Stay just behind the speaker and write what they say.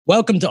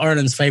Welcome to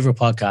Ireland's favourite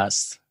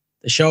podcast,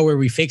 the show where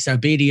we fix our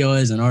beady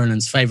eyes on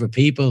Ireland's favourite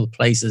people,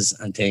 places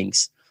and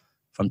things.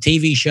 From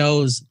TV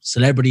shows,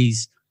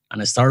 celebrities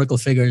and historical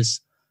figures,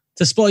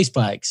 to spice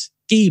bags,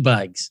 tea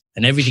bags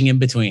and everything in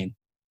between.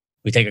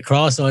 We take a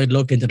cross-eyed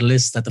look into the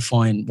lists that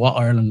define what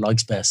Ireland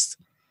likes best.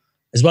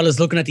 As well as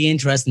looking at the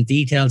interesting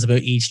details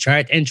about each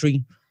chart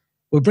entry,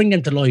 we'll bring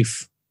them to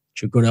life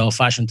through good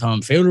old-fashioned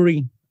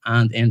tomfoolery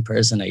and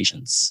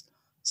impersonations.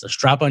 So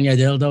strap on your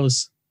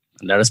dildos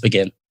and let us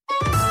begin.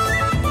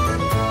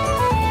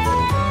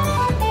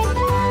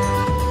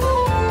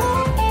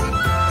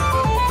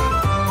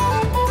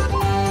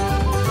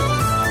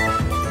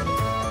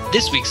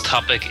 This week's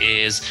topic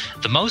is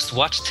the most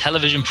watched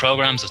television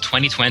programmes of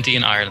 2020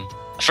 in Ireland.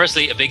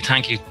 Firstly, a big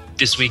thank you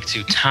this week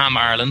to TAM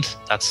Ireland,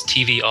 that's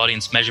TV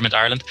Audience Measurement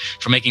Ireland,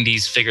 for making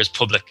these figures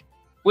public.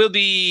 We'll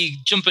be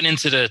jumping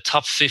into the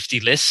top 50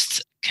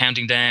 list,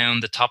 counting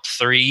down the top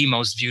 3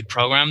 most viewed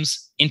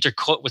programmes,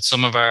 intercut with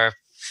some of our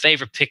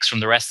favourite picks from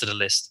the rest of the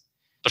list.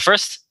 But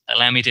first,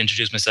 allow me to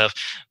introduce myself.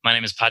 My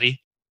name is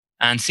Paddy,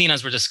 and seeing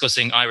as we're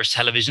discussing Irish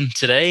television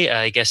today,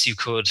 I guess you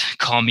could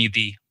call me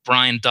the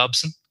Brian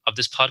Dobson of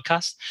this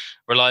podcast.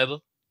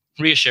 Reliable,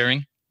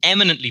 reassuring,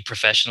 eminently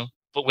professional,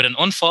 but with an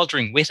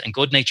unfaltering wit and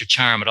good-natured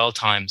charm at all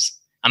times.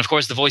 And of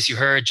course, the voice you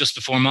heard just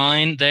before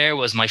mine there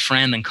was my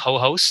friend and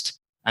co-host.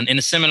 And in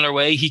a similar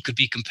way, he could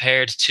be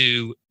compared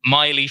to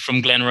Miley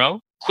from Glenroe.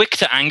 Quick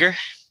to anger,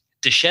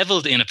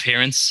 dishevelled in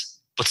appearance,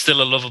 but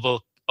still a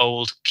lovable,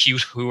 old,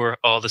 cute hooer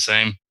all the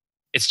same.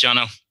 It's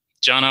Jono.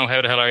 Jono,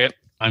 how the hell are you?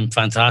 I'm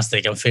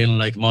fantastic. I'm feeling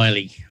like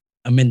Miley.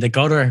 I'm in the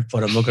gutter,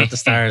 but I'm looking at the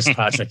stars,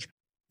 Patrick.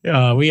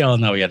 Yeah, we all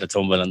know we had a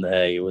tumble in the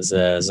hay. It was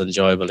an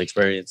enjoyable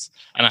experience.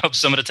 And I hope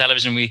some of the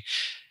television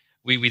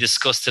we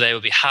discussed today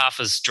will be half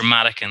as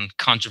dramatic and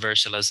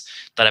controversial as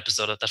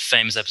that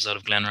famous episode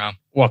of Glenroe.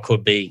 What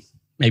could be?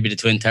 Maybe the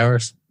Twin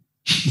Towers?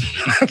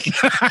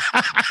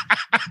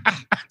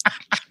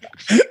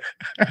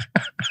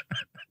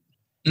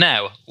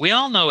 Now, we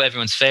all know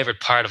everyone's favourite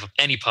part of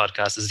any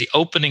podcast is the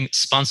opening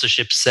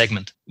sponsorship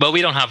segment. Well,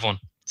 we don't have one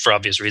for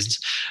obvious reasons,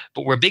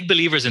 but we're big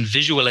believers in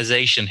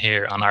visualization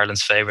here on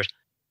Ireland's Favourite.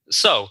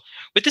 So,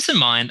 with this in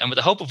mind, and with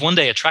the hope of one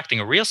day attracting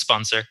a real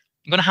sponsor,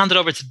 I'm going to hand it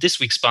over to this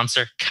week's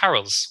sponsor,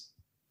 Carol's.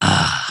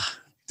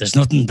 There's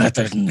nothing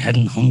better than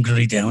heading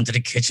hungry down to the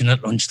kitchen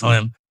at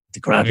lunchtime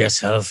to grab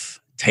yourself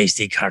a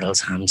tasty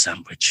Carol's ham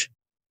sandwich.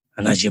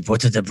 And as you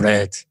butter the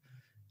bread,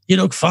 you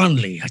look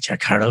fondly at your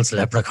Carol's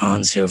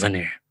leprechaun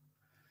souvenir.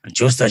 And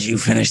just as you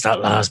finish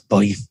that last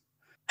bite,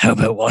 how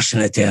about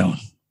washing it down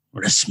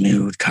with a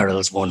smooth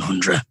Carol's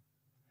 100?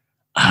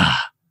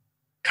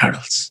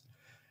 Carol's.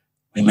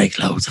 We make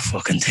loads of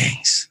fucking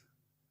things.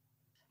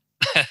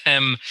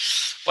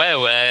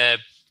 Wow. I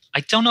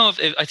don't know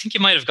if I think you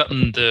might have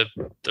gotten the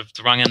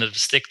wrong end of the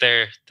stick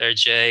there,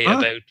 Jay,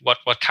 about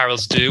what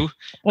Carol's do.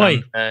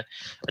 Why? I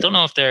don't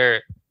know if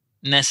they're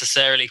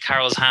necessarily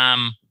Carol's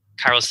ham,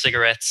 Carol's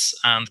cigarettes,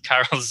 and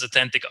Carol's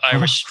authentic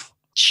Irish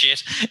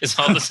shit is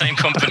all the same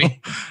company.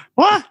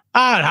 What?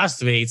 It has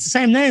to be. It's the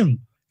same name.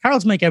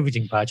 Carol's make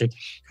everything, Patrick.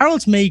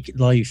 Carol's make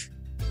life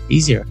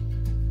easier.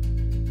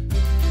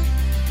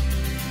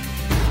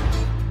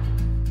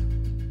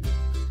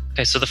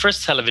 Okay, so the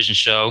first television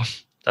show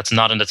that's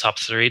not in the top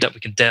 3 that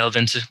we can delve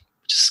into,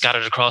 which is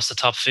scattered across the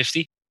top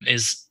 50,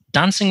 is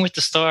Dancing with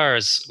the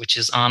Stars, which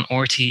is on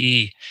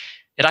RTE.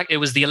 It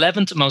was the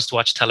 11th most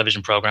watched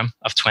television programme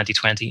of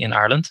 2020 in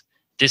Ireland.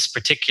 This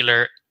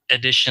particular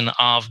edition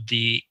of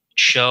the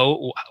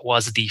show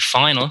was the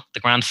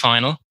grand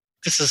final.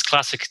 This is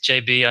classic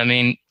JB. I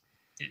mean,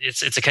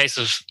 it's a case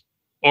of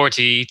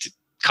RTE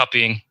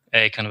copying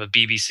a kind of a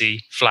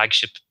BBC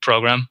flagship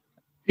programme.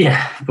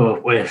 Yeah,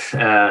 but with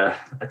a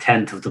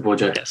tenth of the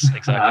budget. Yes,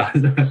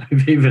 exactly.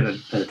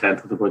 Even a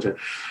tenth of the budget.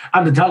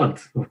 And the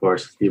talent, of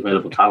course, the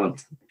available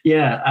talent.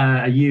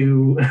 Yeah,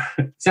 you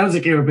sounds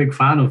like you're a big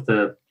fan of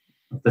the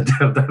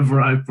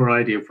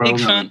variety of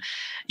programming.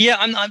 Yeah,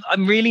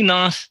 I'm really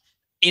not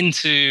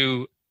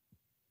into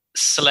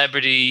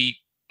celebrity.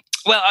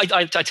 Well,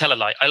 I tell a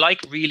lie. I like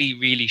really,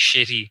 really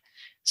shitty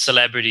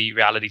celebrity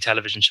reality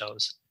television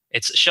shows.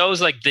 It's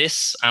shows like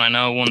this, and I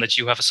know one that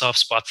you have a soft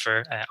spot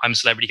for, I'm a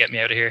Celebrity, Get Me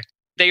Out of Here.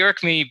 They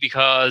irk me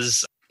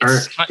because...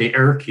 They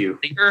irk you.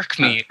 They irk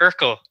me.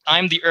 Urkel.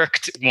 I'm the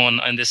irked one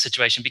in this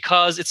situation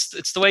because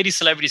it's the way these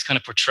celebrities kind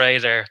of portray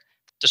the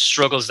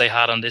struggles they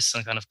had on this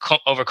and kind of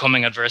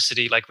overcoming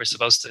adversity. Like we're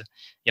supposed to,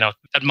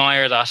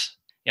 admire that.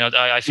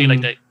 I feel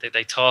like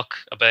they talk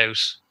about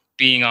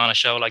being on a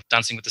show like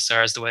Dancing with the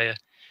Stars the way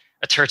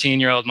a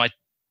 13-year-old might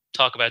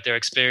talk about their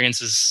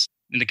experiences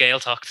in the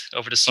Gaeltacht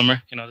over the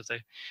summer, that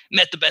they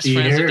met the best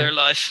friends of their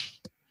life.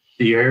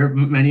 Do you hear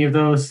many of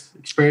those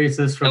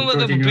experiences from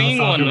 13-year-olds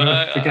talking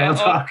about the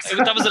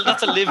Gaeltacht?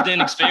 That's a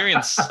lived-in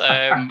experience.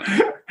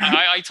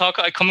 I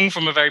coming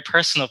from a very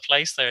personal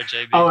place there,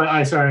 JB.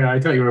 Oh, sorry. I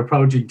thought you were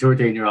approaching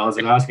 13-year-olds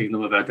and asking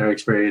them about their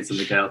experience in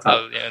the Gaeltacht.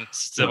 Oh, yeah.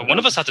 So one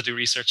of us had to do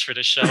research for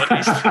this show, at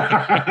least.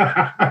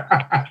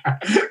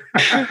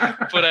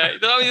 But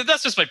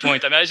that's just my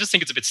point. I mean, I just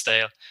think it's a bit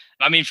stale.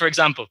 I mean, for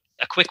example,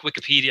 a quick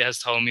Wikipedia has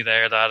told me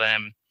there that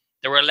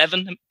there were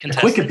 11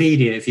 contestants.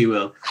 Wikipedia, if you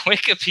will.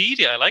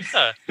 Wikipedia, I like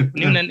that.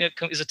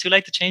 Is it too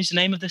late to change the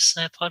name of this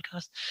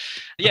podcast?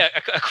 Yeah,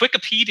 a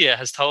Wikipedia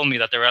has told me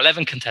that there were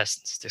 11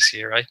 contestants this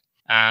year, right?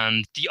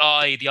 And the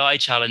eye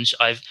challenge,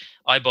 I've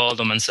eyeballed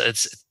them and said,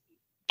 it's,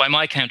 by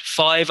my count,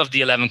 5 of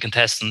the 11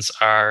 contestants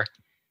are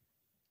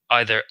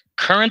either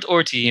current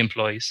RTE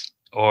employees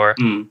or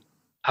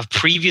have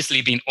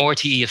previously been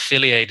RTE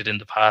affiliated in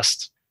the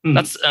past.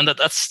 That's a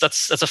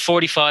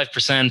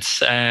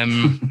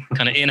 45%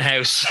 kind of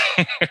in-house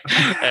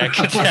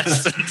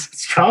contestant.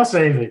 It's cost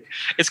saving.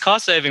 It's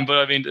cost saving, but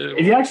I mean,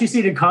 if you actually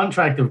see the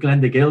contract of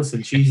Glenda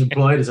Gilson, she's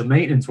employed as a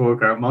maintenance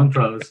worker at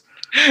Montrose.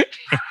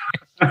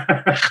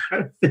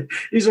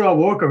 These are all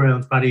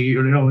workarounds, Paddy.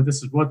 You know,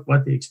 this is what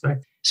they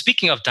expect.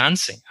 Speaking of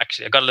dancing,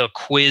 actually, I got a little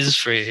quiz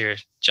for you here,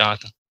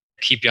 Jonathan.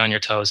 Keep you on your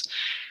toes.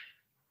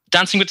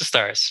 Dancing with the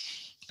Stars.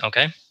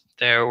 Okay,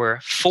 there were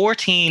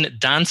 14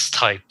 dance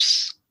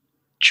types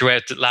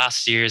throughout the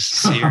last year's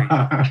series.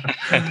 No,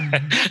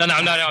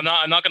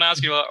 I'm not going to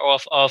ask you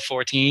all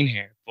 14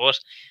 here, but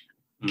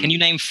can you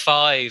name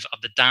 5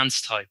 of the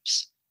dance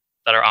types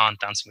that are on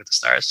Dancing with the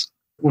Stars?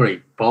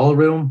 Wait,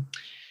 ballroom?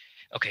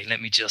 Okay,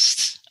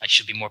 I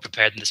should be more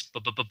prepared than this.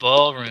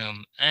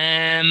 Ballroom.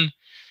 I'll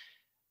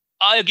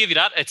give you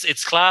that.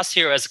 It's classed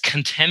here as a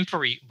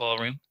contemporary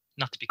ballroom,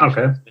 not to be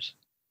confused with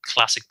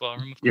classic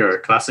ballroom. You're a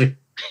classic.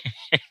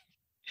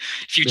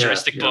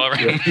 Futuristic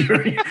ballroom.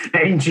 You're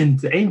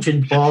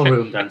ancient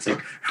ballroom dancing.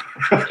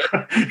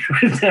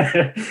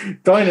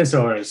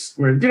 Dinosaurs.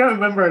 Do you not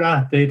remember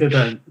that? They did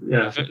that.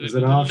 Yeah. It was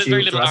an offshoot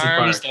very little Jurassic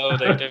arms, Park.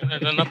 though.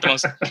 They're not the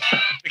most...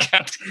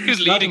 Who's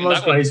leading not the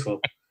most that one?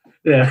 graceful.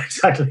 Yeah,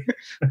 exactly.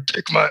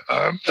 Take my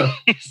arm.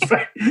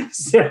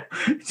 Yeah,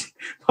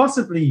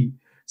 possibly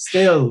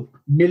still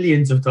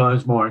millions of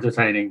times more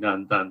entertaining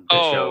than the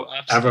show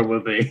ever will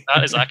be.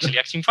 That is actually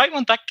you might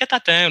want that. Get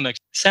that down. Like,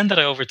 send that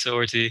over to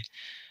RT.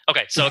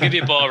 Okay, so I'll give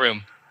you a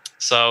ballroom.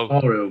 So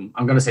ballroom.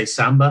 I'm going to say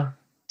samba.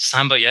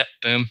 Samba, yeah,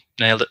 boom,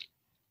 nailed it.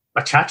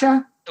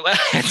 Bachata? Well,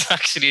 it's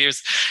actually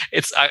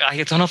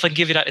I don't know if I can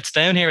give you that. It's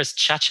down here as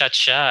cha cha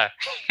cha.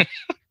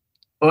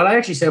 Well, I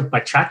actually said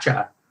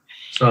bachata.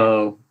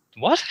 So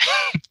what?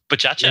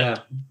 Bachata? Yeah,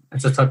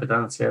 it's a type of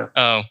dance. Yeah.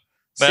 Oh,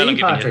 well, See,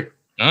 Patrick.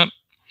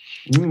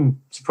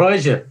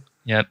 Surprise you.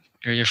 Yeah,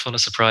 you're full of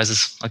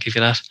surprises. I'll give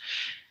you that.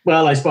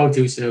 Well, I spoke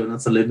too soon.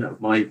 That's the limit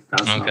of my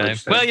dance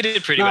knowledge. Well, you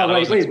did pretty well.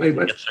 Wait.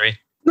 3.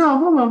 No,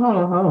 hold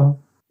on.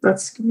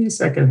 Give me a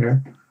second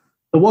here.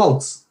 The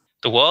waltz.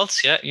 The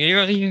waltz, yeah.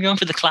 You're going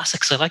for the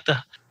classics. I like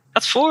that.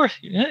 That's 4.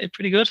 Yeah,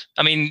 pretty good.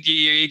 I mean,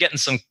 you're getting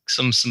some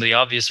of the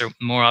obvious or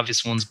more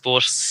obvious ones,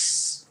 but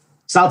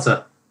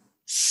salsa.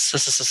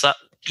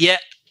 Yeah.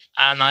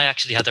 And I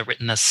actually had that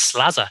written as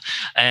Slaza.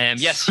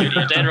 Yes,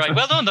 you're dead right.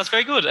 Well done. That's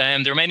very good.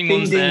 The remaining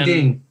ones,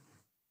 ding.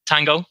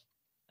 Tango,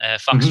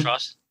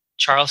 Foxtrot,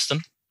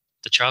 Charleston,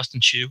 the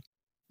Charleston Chew,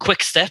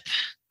 Quick Step,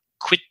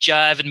 Quit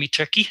Jiving Me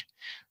Turkey,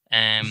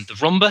 the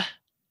Rumba,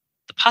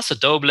 the Paso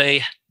Doble,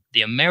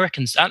 the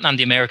Americans, and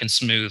the American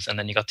Smooth, and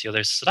then you got the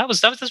others. So that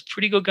was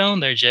pretty good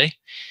going there, Jay.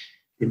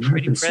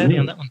 Pretty proud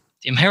on that one.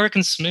 The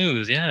American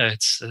Smooth, yeah,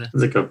 it's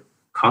like a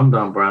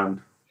condom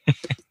brand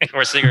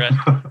or a cigarette.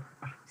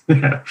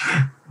 Yeah,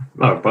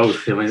 or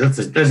both. I mean, there's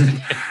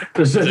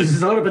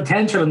a lot of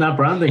potential in that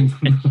branding.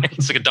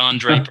 It's like a Don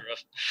Draper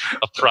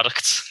of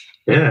products.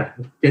 Yeah,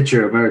 get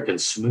your American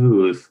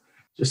Smooth.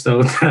 Just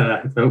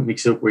don't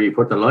mix up where you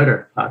put the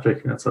lighter,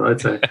 Patrick. That's what I'd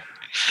say.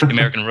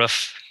 American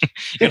Rough. You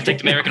have to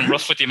take the American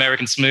Rough with the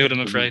American Smooth, I'm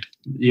afraid.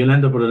 You'll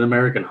end up with an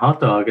American hot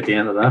dog at the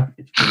end of that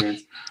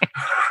experience.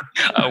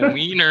 A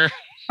wiener.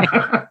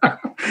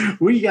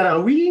 We got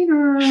a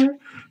wiener.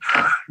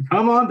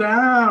 Come on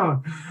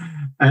down.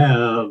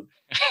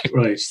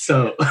 Right.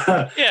 So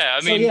yeah,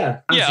 I mean,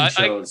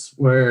 shows.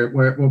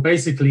 We're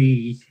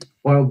basically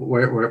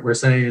we're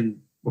saying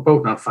we're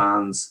both not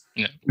fans.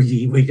 No.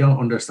 We don't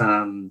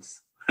understand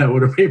how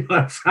other people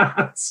are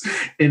fans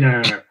in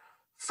our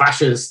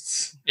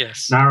fascist,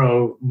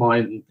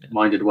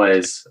 narrow-minded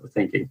ways of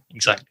thinking.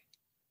 Exactly.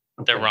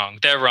 Okay.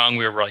 They're wrong.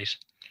 We're right.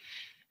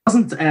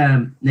 Wasn't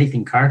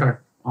Nathan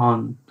Carter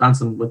on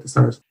Dancing with the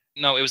Stars?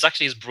 No, it was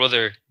actually his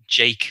brother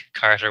Jake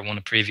Carter won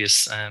a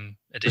previous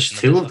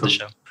edition of the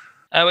show.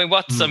 I mean,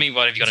 what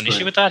have you got an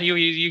issue with that?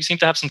 You seem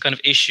to have some kind of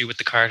issue with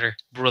the Carter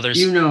brothers.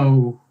 You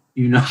know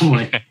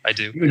my I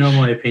do. You know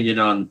my opinion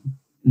on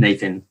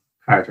Nathan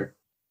Carter.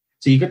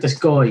 So you get this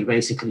guy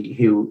basically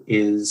who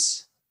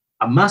is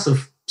a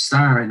massive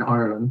star in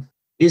Ireland,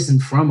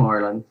 isn't from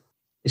Ireland,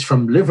 is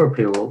from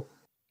Liverpool,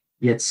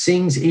 yet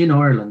sings in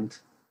Ireland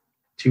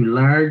to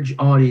large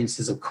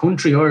audiences of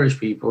country Irish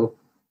people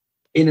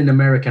in an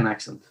American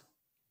accent.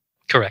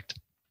 Correct.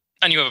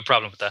 And you have a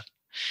problem with that?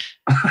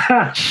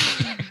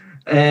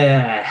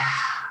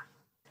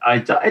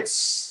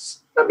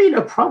 It's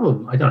a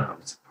problem. I don't know if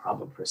it's a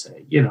problem per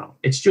se.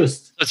 It's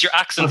just... It's your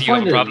accent you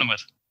have a problem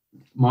with.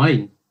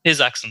 Mine. His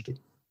accent.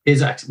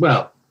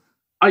 Well,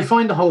 I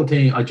find the whole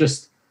thing, I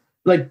just...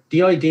 Like,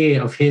 the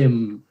idea of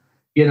him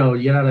you know,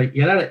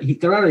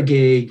 they're at a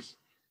gig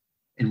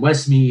in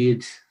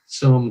Westmead,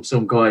 some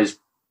guys,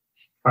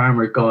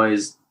 farmer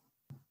guys,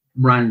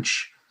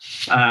 ranch.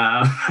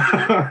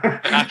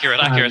 Accurate.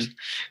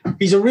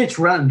 He's a rich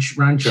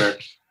rancher.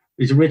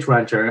 He's a rich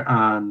rancher,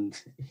 and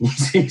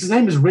his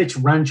name is Rich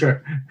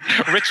Rancher.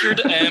 Richard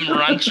M.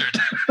 Ranchard.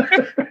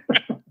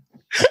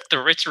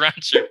 The Rich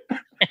Rancher.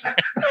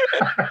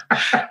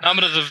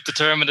 Nominative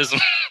determinism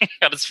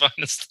at its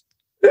finest.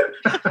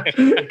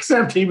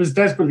 Except he was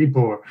desperately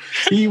poor.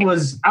 He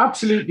was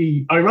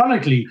absolutely,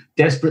 ironically,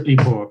 desperately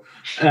poor.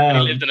 He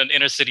lived in an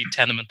inner city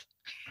tenement.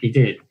 He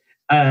did.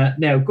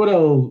 Now, good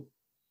old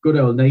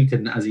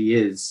Nathan, as he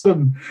is,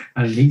 and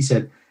he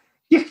said,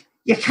 "You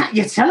can't.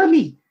 You're telling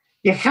me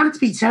you can't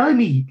be telling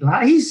me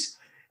lies.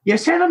 You're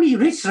telling me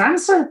Rich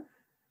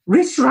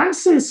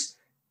Rances,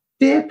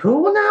 they're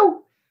poor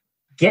now.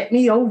 Get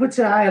me over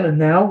to Ireland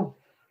now.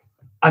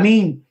 I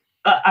mean,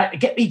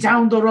 get me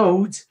down the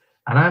road."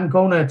 And I'm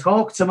going to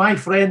talk to my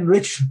friend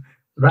Rich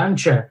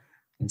Rancher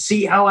and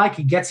see how I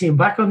can get him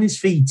back on his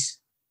feet.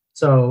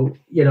 So,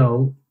 you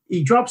know,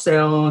 he drops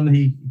down,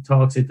 he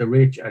talks to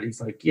Rich, and he's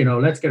like, you know,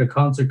 let's get a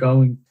concert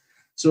going.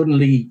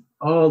 Suddenly,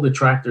 all the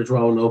tractors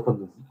roll up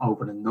on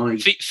opening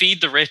night. Feed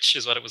the Rich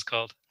is what it was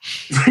called.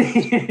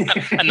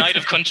 A night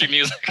of country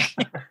music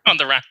on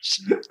the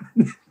ranch.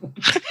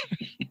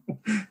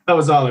 That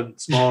was all in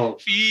small.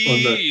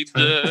 Feed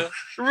the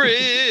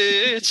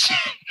Rich.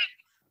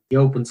 He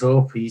opens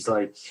up. He's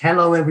like,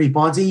 "Hello,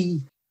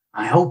 everybody.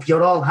 I hope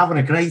you're all having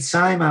a great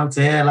time out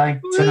there,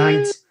 like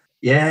tonight.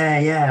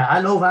 Yeah. I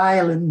love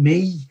Ireland.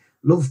 Me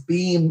love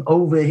being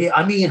over here.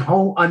 I mean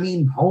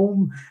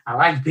home. I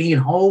like being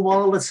home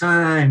all the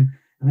time,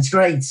 and it's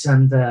great.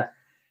 And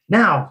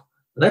now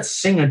let's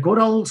sing a good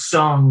old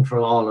song for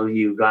all of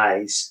you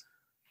guys.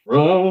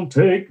 Run,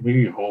 take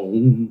me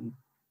home,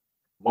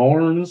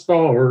 morning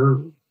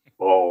star,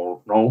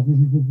 oh no,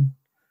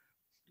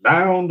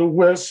 down to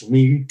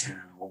Westmead town."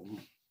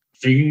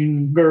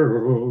 Seen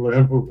girl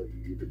ever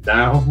laid it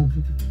down.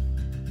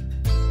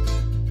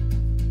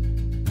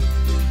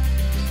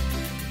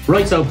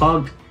 Right, so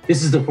Pog,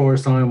 this is the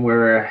first time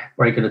we're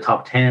breaking the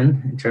top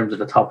 10 in terms of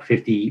the top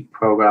 50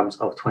 programs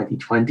of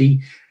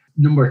 2020.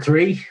 Number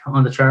 3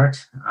 on the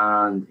chart,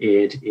 and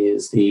it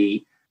is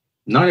the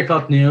 9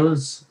 o'clock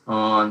news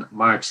on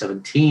March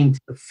 17th,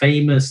 the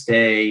famous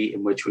day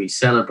in which we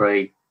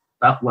celebrate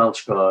that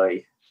Welsh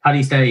guy.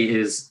 Paddy's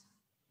Day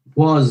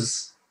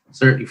was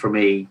certainly for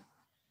me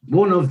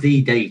one of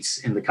the dates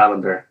in the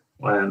calendar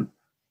when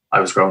I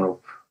was growing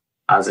up.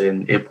 As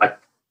in,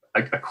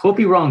 I could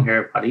be wrong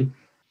here, Paddy,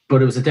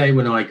 but it was a day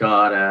when I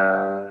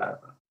got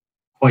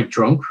quite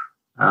drunk,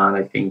 and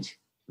I think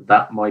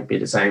that might be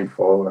the same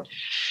for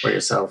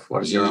yourself.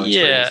 What is your own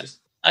experiences?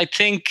 I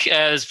think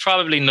there's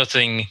probably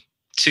nothing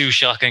too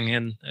shocking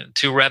and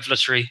too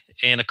revelatory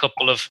in a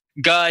couple of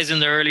guys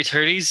in their early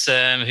 30s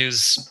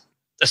whose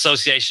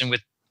association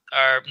with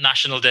our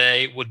national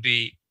day would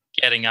be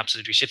getting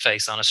absolutely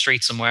shit-faced on a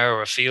street somewhere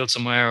or a field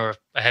somewhere or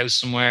a house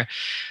somewhere.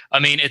 I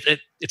mean,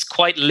 it's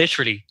quite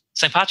literally,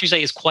 St. Patrick's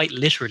Day is quite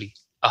literally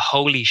a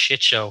holy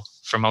shit show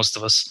for most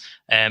of us,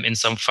 in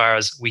so far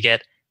as we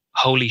get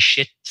holy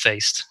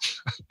shit-faced.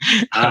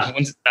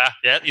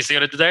 Yeah, you see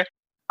what I did there?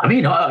 I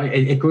mean,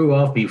 it grew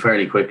off me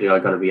fairly quickly, I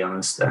got to be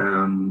honest.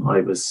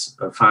 I was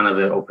a fan of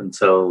it up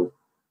until,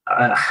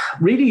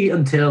 really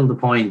until the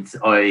point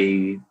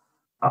I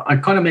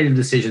kind of made a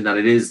decision that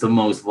it is the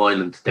most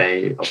violent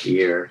day of the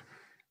year.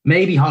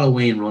 Maybe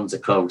Halloween runs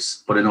it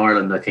close, but in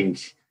Ireland, I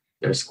think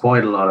there's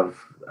quite a lot of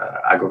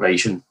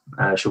aggravation,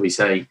 shall we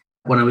say.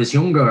 When I was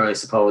younger, I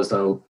suppose,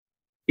 though,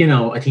 you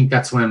know, I think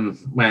that's when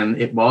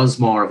it was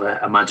more of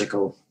a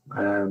magical,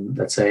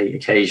 let's say,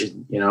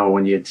 occasion. You know,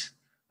 when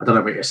I don't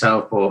know about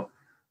yourself, but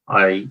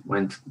I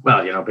went,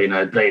 well, you know, being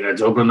a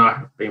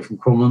Dubliner, being from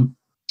Crumlin,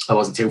 I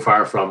wasn't too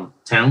far from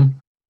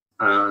town.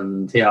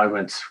 And yeah, I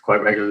went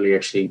quite regularly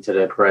actually to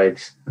the parade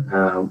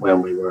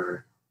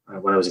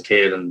when I was a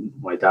kid, and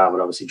my dad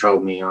would obviously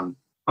drove me on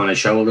his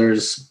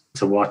shoulders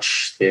to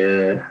watch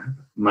the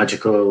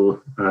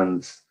magical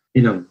and,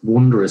 you know,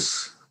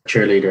 wondrous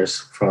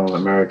cheerleaders from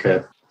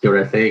America do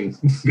their thing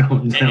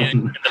going down.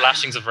 In the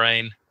lashings of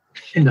rain.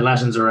 In the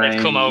lashings of rain.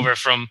 They've come over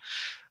from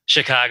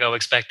Chicago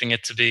expecting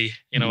it to be,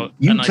 you know,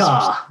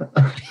 Utah.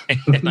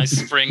 a nice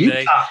spring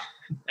day.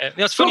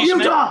 It's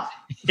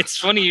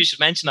funny you should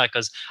mention that,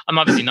 because I'm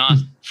obviously not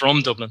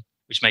from Dublin,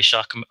 which may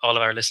shock all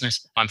of our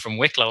listeners. I'm from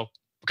Wicklow,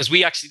 because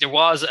there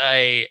was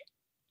a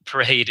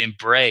parade in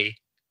Bray.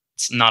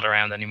 It's not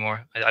around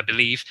anymore, I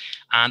believe.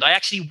 And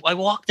I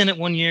walked in it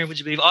one year. Would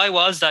you believe? I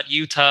was that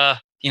Utah,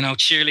 you know,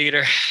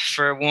 cheerleader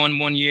for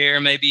one year,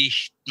 maybe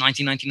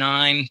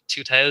 1999,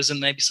 2000,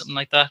 maybe something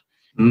like that.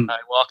 I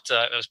walked.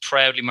 I was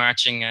proudly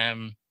marching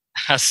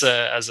as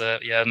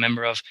a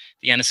member of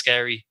the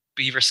Enniskerry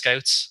Beaver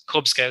Scouts,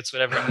 Cub Scouts,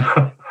 whatever.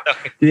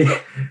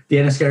 the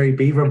Enniskerry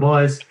Beaver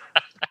Boys.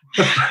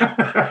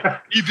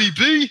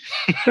 EBB.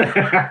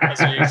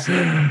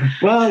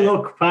 Well,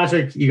 look,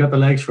 Patrick, you got the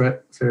legs for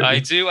it. Certainly. I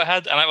do.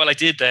 I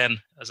did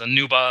then as a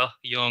nubile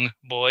young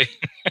boy.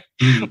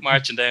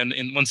 marching down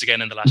once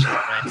again in the last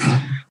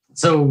rain.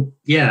 So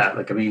yeah,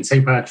 like I mean,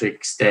 St.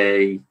 Patrick's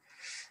Day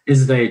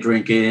is the day of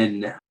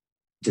drinking,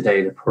 the day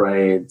of the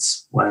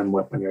parades when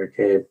you're a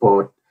kid.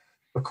 But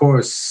of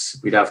course,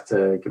 we'd have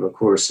to give a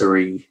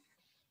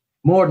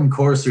more than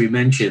cursory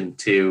mention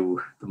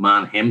to the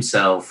man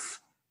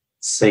himself,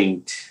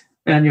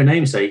 and your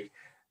namesake,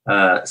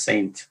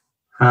 St.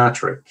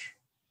 Patrick.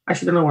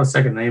 Actually, don't know what his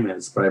second name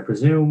is, but I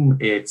presume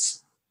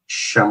it's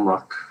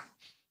Shamrock,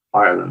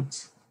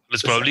 Ireland.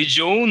 It's probably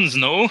Jones,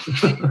 no?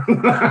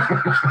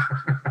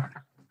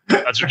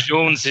 Patrick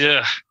Jones,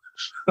 yeah.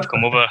 I've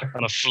come over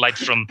on a flight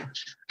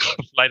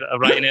a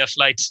Ryanair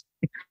flight.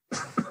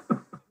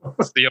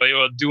 See how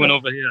you're doing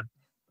over here.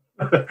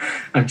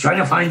 I'm trying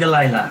to find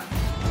Delilah.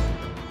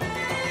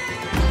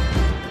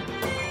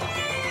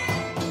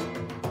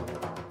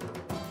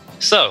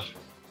 So,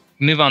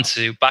 move on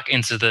back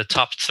into the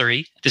top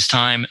three. This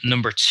time,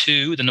 number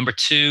two,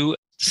 the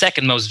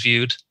second most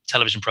viewed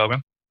television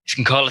program, if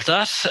you can call it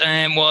that,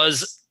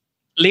 was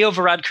Leo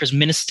Varadkar's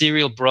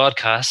ministerial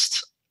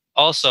broadcast,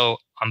 also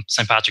on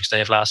St. Patrick's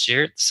Day of last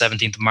year, the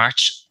 17th of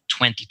March,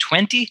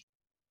 2020.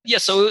 Yeah,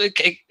 so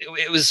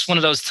it was one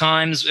of those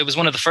times. It was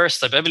one of the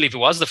first, I believe it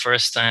was the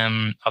first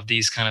of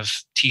these kind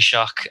of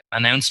Taoiseach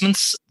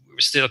announcements. We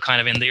were still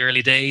kind of in the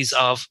early days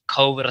of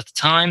COVID at the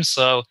time,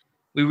 so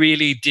we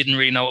really didn't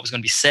know what was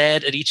going to be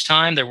said at each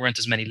time. There weren't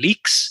as many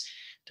leaks.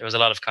 There was a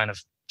lot of kind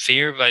of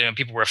fear.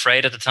 People were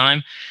afraid at the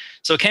time.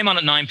 So it came on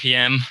at 9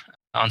 p.m.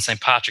 on St.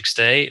 Patrick's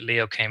Day.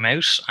 Leo came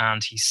out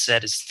and he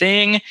said his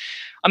thing.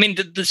 I mean,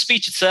 the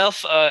speech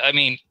itself,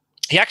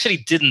 he actually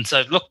didn't.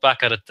 I've looked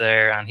back at it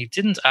there and he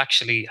didn't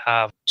actually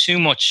have too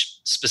much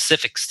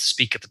specifics to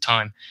speak at the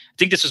time. I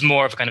think this was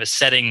more of a kind of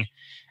setting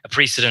a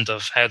precedent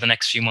of how the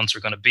next few months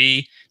were going to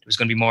be. There was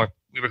going to be more,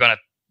 we were going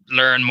to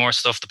learn more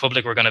stuff. The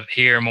public were going to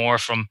hear more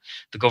from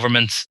the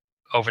government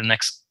over the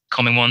next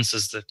coming months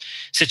as the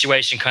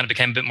situation kind of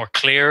became a bit more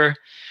clearer.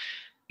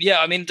 Yeah,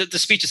 I mean, the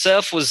speech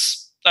itself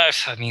was,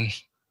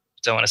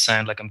 don't want to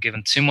sound like I'm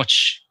giving too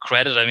much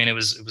credit. I mean, it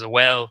was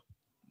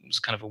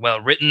kind of a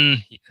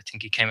well-written. I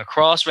think he came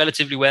across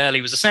relatively well.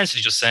 He was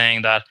essentially just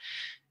saying that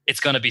it's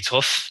going to be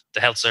tough.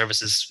 The health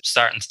service is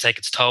starting to take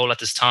its toll at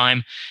this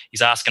time.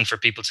 He's asking for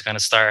people to kind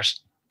of start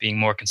being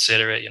more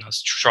considerate,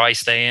 try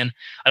stay in.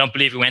 I don't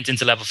believe we went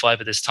into level 5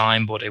 at this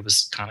time, but it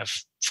was kind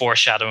of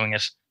foreshadowing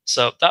it.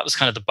 So that was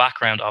kind of the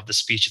background of the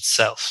speech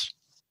itself.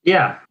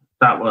 Yeah,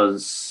 that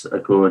was a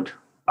good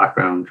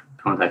background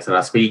context of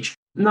that speech.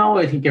 No,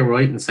 I think you're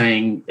right in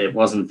saying it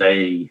wasn't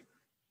a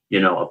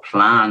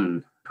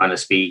plan kind of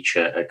speech,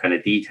 a kind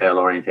of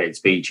detail-oriented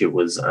speech. It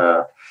was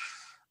a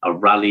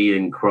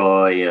rallying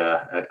cry,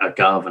 a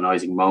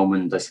galvanizing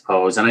moment, I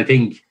suppose. And I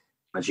think,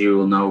 as you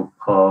will know,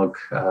 Pog,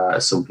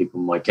 some people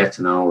might get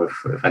to know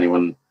if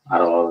anyone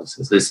at all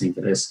is listening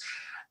to this,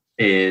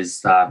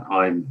 is that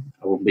I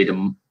wouldn't be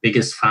the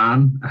biggest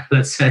fan,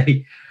 let's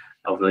say,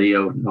 of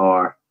Leo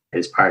nor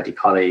his party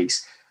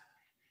colleagues.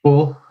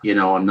 But,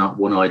 I'm not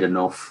one-eyed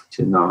enough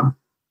to not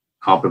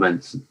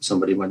compliment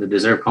somebody when they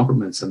deserve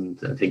compliments. And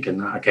I think on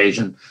that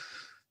occasion,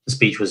 the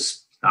speech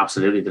was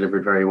absolutely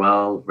delivered very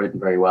well, written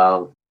very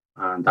well.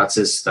 And that's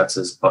his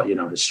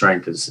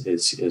strength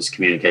is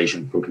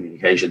communication, good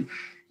communication.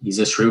 He's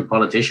a shrewd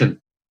politician.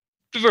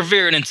 We're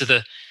veering into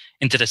the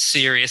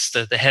serious,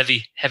 the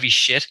heavy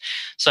shit.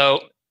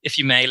 So if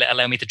you may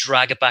allow me to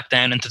drag it back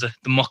down into the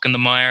muck and the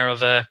mire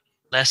of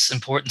less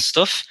important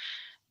stuff,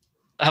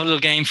 I have a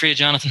little game for you,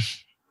 Jonathan.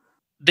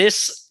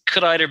 This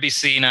could either be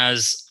seen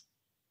as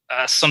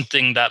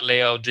something that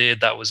Leo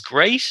did that was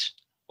great,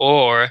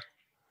 or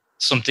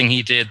something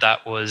he did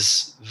that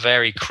was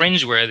very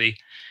cringeworthy.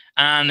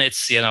 And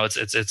it's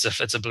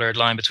a blurred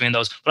line between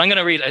those. But I'm going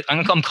to read.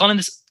 I'm calling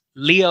this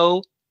the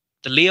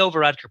Leo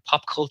Varadkar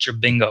Pop Culture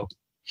Bingo.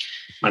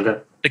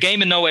 Okay. The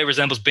game in no way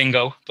resembles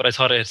bingo, but I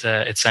thought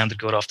it sounded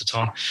good off the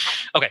tongue.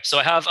 Okay, so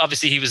I have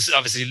he was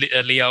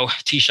Leo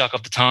Taoiseach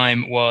of the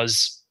time,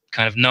 was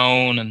kind of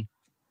known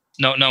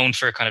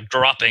for kind of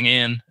dropping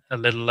in a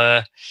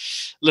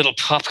little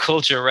pop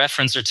culture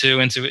reference or two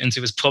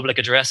into his public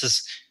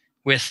addresses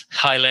with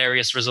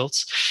hilarious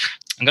results.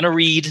 I'm going to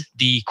read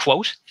the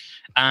quote,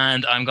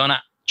 and I'm going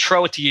to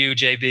throw it to you,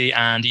 JB,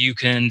 and you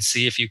can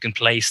see if you can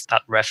place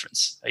that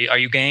reference. Are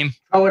you game?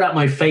 Throw it at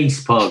my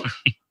face, Pug.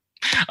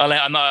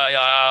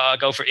 I'll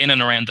go for in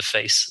and around the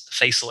face,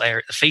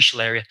 the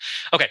facial area.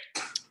 Okay,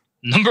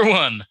 number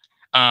 1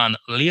 on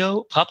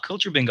Leo Pop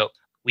Culture Bingo.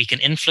 We can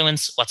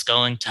influence what's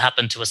going to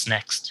happen to us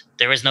next.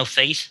 There is no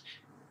fate,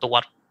 but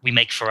what we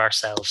make for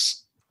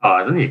ourselves. Oh,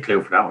 I don't need a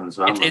clue for that one as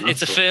well.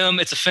 It's a film.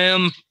 It's a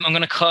film. I'm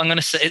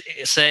gonna say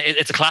it's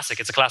a classic.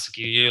 It's a classic.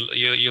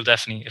 You'll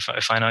definitely,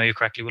 if I know you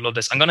correctly, will love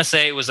this. I'm gonna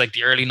say it was like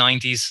the early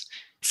 90s.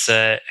 It's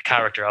a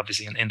character,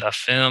 obviously, in that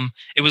film.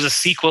 It was a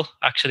sequel,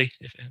 actually.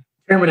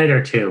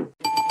 Terminator 2.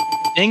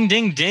 Ding,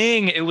 ding,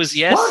 ding! It was,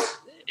 yes. What?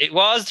 It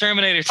was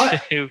Terminator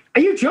 2.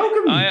 Are you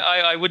joking?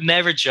 I would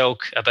never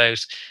joke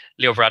about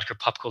Leo Varadkar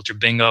Pop Culture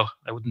Bingo.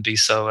 I wouldn't be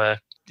so.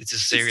 It's a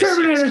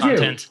serious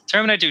content.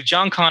 Terminator 2.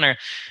 John Connor.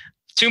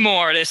 2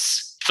 more.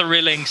 This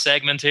thrilling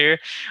segment here.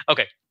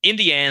 Okay. In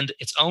the end,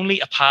 it's only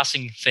a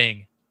passing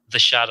thing, the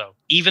shadow.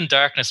 Even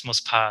darkness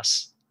must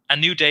pass. A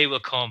new day will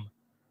come.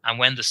 And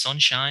when the sun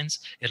shines,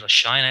 it'll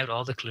shine out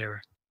all the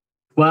clearer.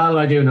 Well,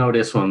 I do know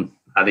this one,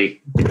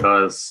 Paddy,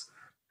 because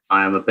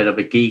I am a bit of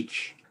a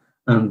geek.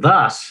 And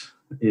that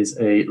is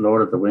a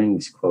Lord of the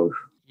Rings quote.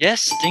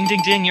 Yes, ding,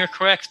 ding, ding, you're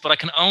correct. But I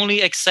can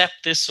only accept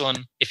this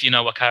one if you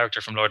know what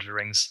character from Lord of the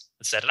Rings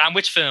said it. And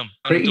which film?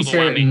 Pretty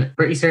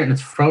certain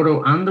it's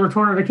Frodo and The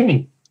Return of the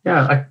King.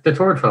 Yeah, the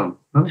third film.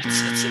 No?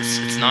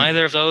 It's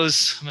neither of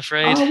those, I'm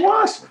afraid. Oh,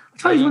 what? I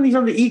thought he's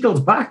on the eagle's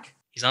back.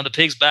 He's on the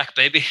pig's back,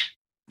 baby.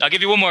 I'll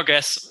give you one more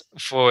guess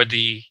for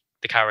the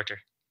character.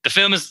 The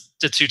film is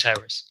The Two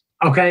Towers.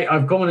 Okay,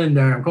 I'm going in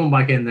there. I'm going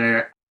back in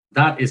there.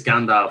 That is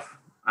Gandalf.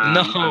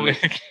 No.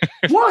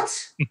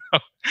 What?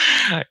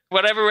 No.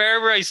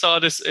 Wherever I saw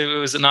this, it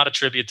was not a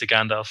tribute to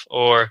Gandalf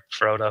or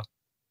Frodo.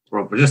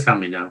 Well, but just tell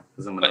me now,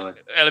 because I'm annoyed.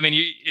 I mean,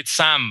 it's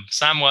Sam.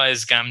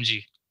 Samwise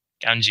Gamgee.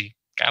 Gamgee?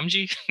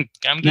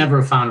 Gamgee? Never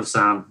a fan of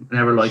Sam.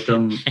 Never liked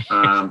him.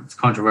 It's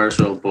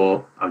controversial,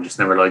 but I've just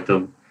never liked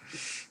him.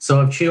 So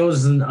I've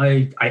chosen,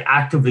 I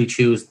actively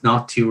choose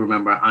not to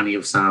remember any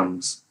of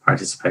Sam's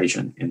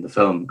participation in the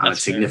film, and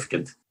it's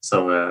significant. Fair.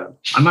 So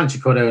I managed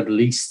to cut out at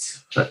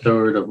least a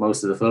third of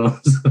most of the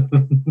films.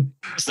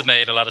 Must have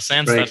made a lot of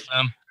sense, right.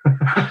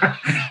 That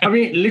film. I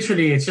mean,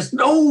 literally, it's just,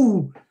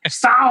 no,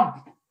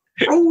 stop,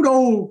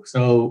 Frodo.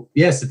 So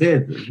yes, it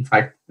did. In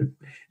fact,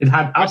 it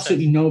had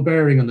absolutely no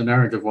bearing on the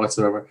narrative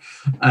whatsoever.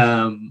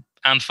 And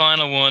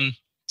final one,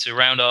 to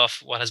round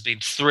off what has been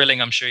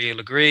thrilling, I'm sure you'll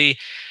agree.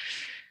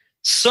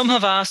 Some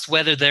have asked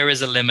whether there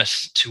is a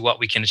limit to what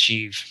we can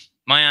achieve.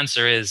 My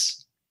answer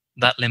is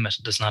that limit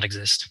does not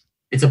exist.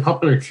 It's a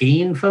popular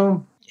teen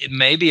film? It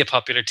may be a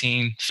popular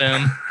teen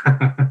film.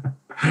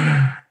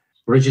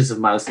 Bridges of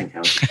Madison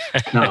County.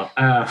 No.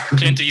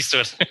 Clint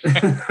Eastwood.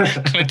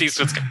 Clint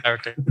Eastwood's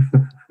character.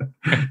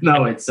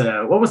 No, it's...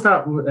 what was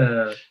that?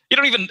 You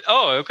don't even...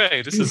 Oh,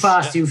 okay. Too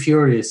Fast, Too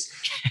Furious.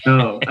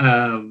 No,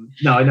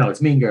 no,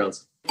 it's Mean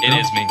Girls. It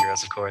is Mean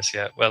Girls, of course,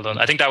 yeah. Well done.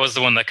 I think that was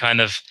the one that kind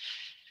of...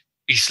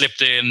 He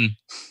slipped in...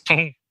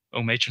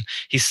 Oh, matron.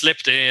 He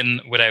slipped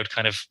in without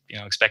kind of,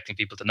 expecting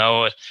people to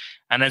know it.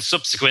 And then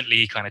subsequently,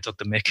 he kind of took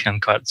the mick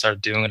and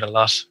started doing it a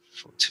lot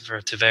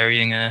to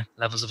varying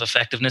levels of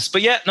effectiveness.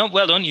 But yeah, no,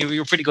 well done. You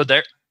were pretty good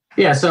there.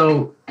 Yeah,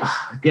 so,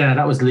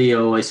 that was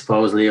Leo, I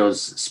suppose.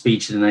 Leo's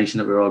speech to the nation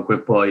that we're all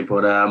gripped by.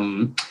 But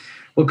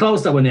we'll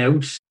close that one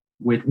out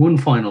with one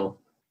final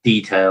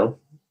detail.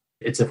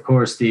 It's, of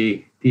course,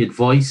 the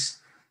advice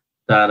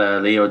that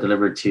Leo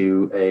delivered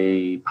to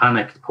a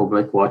panicked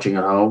public watching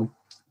at home.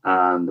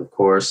 And, of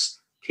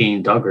course,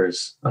 keen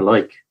doggers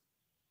alike.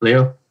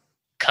 Leo?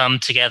 Come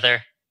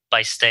together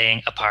by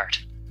staying apart.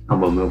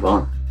 And we'll move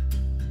on.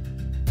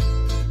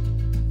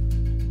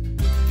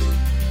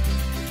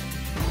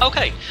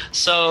 Okay,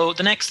 so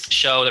the next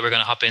show that we're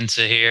going to hop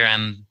into here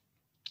and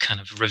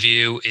kind of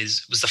review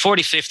was the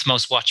 45th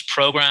most watched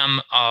program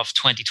of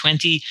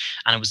 2020,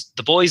 and it was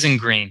The Boys in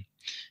Green,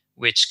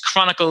 which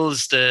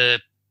chronicles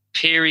the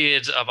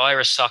period of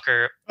Irish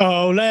soccer.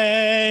 Ole,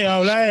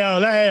 ole,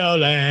 ole,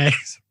 ole.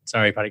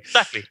 Sorry, Paddy.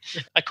 Exactly.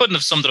 I couldn't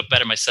have summed it up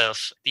better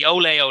myself. The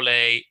Ole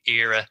Ole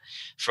era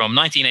from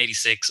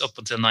 1986 up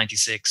until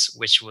 96,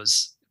 which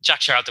was Jack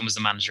Charlton was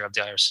the manager of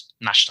the Irish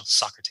national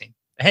soccer team.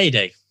 The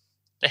heyday.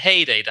 The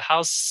heyday, the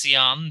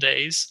halcyon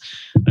days.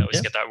 I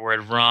always get that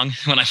word wrong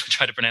when I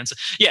try to pronounce it.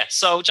 Yeah,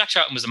 so Jack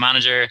Charlton was the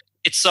manager.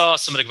 It saw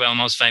some of the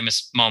most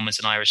famous moments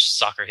in Irish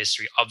soccer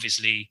history,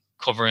 obviously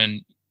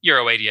covering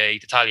Euro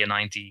 88, Italia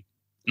 90,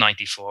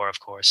 94, of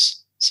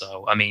course.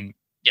 So, I mean,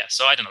 yeah,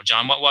 so I don't know,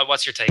 John,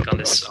 what's your take on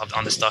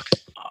this doc?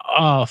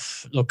 Oh,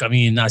 look, I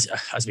mean, as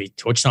we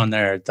touched on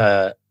there,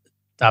 that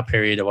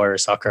period of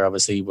Irish soccer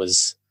obviously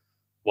was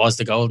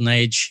the golden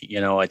age.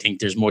 I think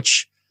there's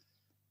much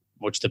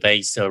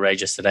debate still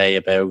rages today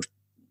about,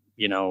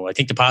 I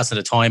think the passing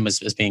of the time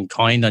has been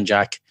kind on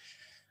Jack.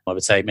 I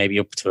would say maybe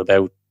up to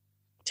about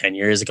 10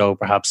 years ago,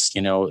 perhaps,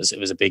 it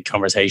was a big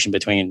conversation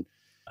between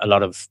a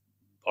lot of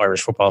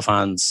Irish football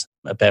fans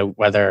about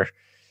whether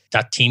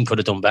that team could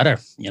have done better.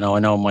 I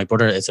know my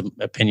brother, it's an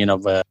opinion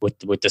of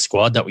with the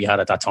squad that we had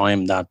at that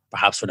time, that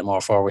perhaps with a more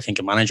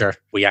forward-thinking manager,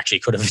 we actually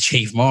could have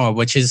achieved more,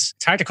 which is,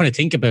 it's hard to kind of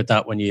think about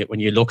that when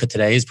you look at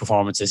today's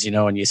performances,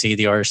 and you see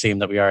the Irish team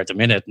that we are at the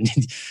minute. And,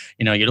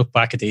 you look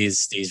back at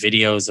these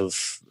videos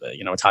of,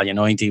 Italia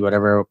 90,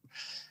 whatever,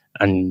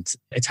 and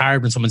it's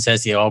hard when someone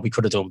says to you, oh, we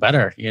could have done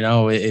better.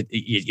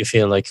 You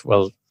feel like,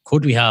 well,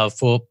 could we have?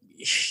 But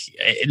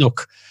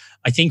look,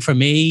 I think for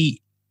me,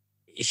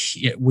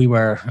 we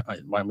were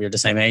the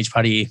same age,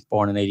 Paddy,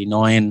 born in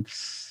 89.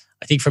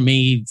 I think for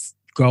me,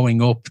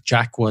 growing up,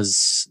 Jack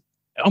was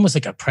almost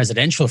like a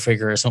presidential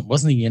figure or something,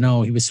 wasn't he?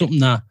 He was something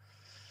that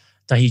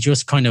he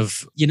just kind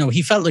of,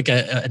 he felt like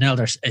an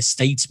elder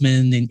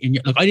statesman.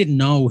 Look, I didn't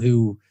know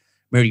who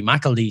Mary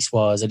McAleese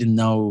was. I didn't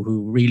know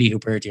who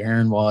Bertie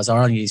Ahern was,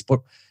 or any of these,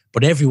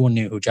 but everyone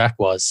knew who Jack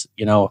was,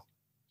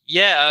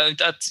 Yeah,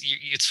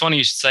 it's funny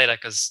you should say that,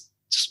 because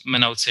just my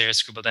notes here,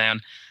 scribble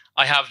down.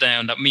 I have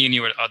down that me and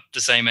you were at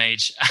the same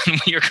age, and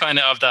we were kind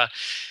of that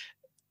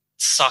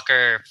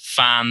soccer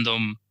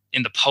fandom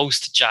in the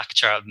post Jack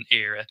Charlton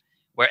era,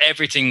 where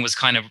everything was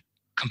kind of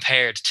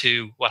compared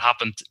to what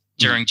happened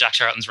during Jack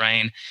Charlton's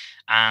reign.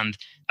 And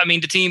I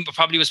mean, the team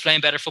probably was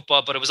playing better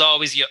football, but it was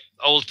always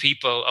old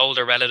people,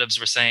 older relatives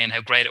were saying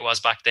how great it was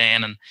back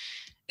then. And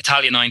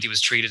Italia 90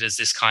 was treated as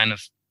this kind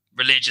of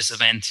religious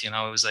event. It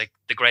was like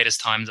the greatest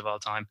times of all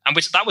time. And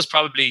that was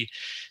probably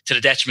to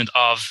the detriment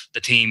of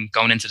the team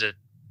going into the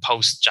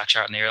post Jack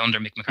Charlton era under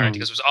Mick McCarthy,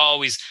 because it was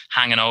always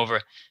hanging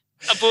over.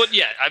 But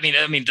yeah, I mean,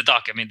 the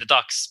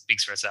doc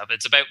speaks for itself.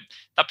 It's about,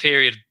 that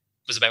period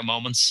was about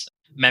moments,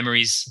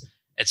 memories,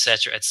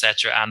 etc.,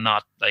 and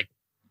not like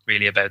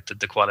really about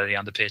the quality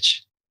on the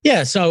pitch.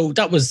 Yeah, so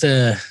that was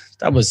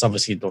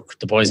obviously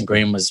the Boys in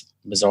Green was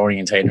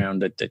orientated around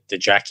the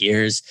Jack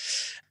years,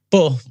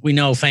 but we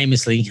know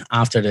famously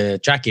after the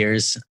Jack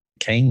years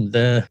came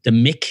the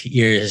Mick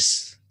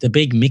years, the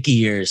big Mickey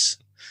years,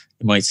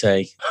 you might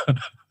say.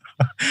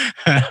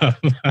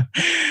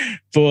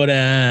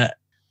 But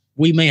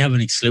we may have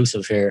an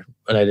exclusive here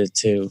related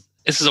to.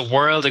 This is a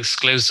world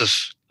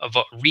exclusive of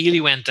what really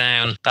went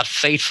down that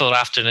fateful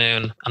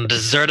afternoon on the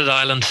deserted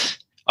island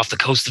off the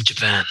coast of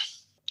Japan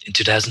in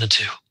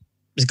 2002. It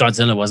was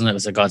Godzilla, wasn't it? It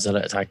was a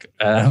Godzilla attack.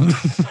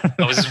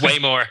 It was way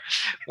more.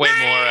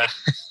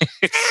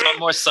 It's a lot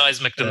more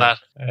seismic than that.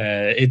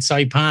 It's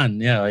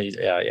Saipan,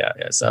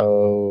 yeah.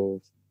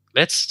 So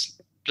let's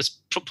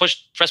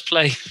press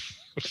play.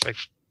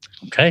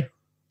 Okay,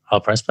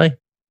 I'll press play.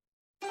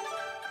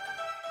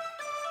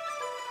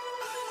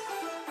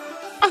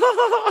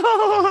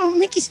 Oh,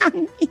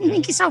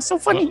 Mickey-san, so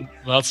funny.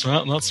 That's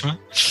right.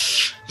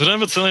 Did I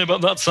ever tell you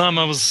about that time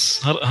I was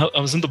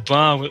in the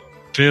bar with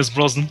Pierce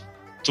Brosnan,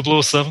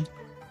 007?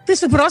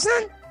 Pierce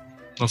Brosnan?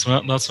 That's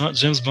right,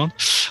 James Bond.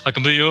 I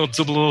can be your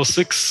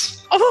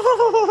 006.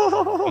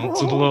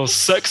 Oh,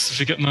 006 if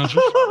you get mad.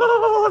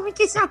 Oh,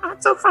 Mickey-san,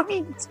 so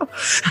funny.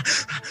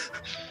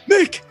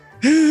 Mick.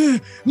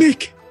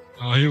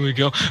 Oh, here we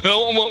go.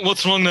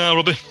 What's wrong now,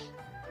 Robbie?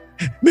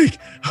 Mick,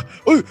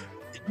 I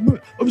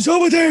was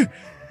over there.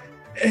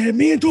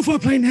 Me and Duff are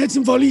playing heads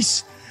and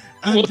volleys.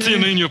 And, what do you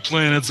mean you're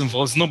playing heads and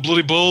volleys? No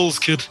bloody balls,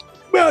 kid.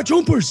 We are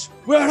jumpers.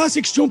 We are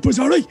Essex jumpers,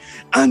 all right?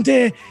 And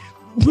we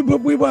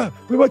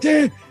were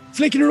there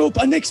flicking her up.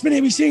 And next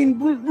minute we seen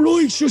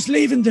Roy's just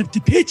leaving the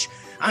pitch.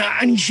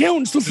 And he's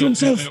shouting stuff to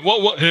himself.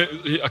 What? Here,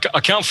 I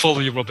can't follow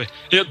you, Robbie.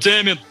 Here,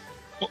 Damien,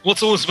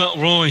 what's all this about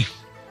Roy?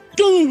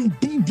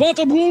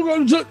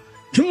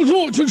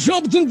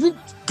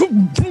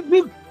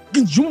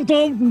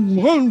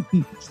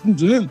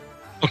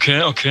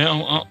 Okay.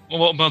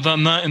 What about that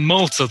night in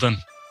Malta then?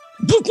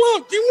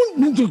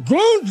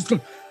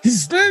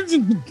 His legs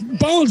and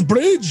balls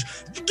bridge.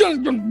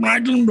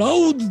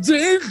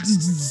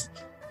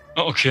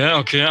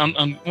 Okay.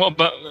 And what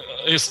about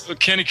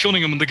Kenny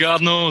Cunningham and the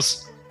God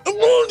knows? I'm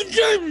on the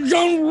game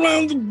down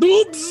around the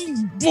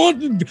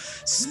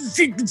clubs,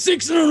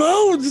 6 in an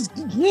hour.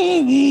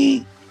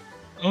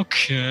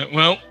 Okay,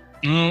 well,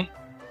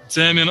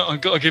 Damien,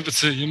 I've got to give it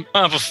to you.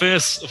 I have a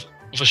face of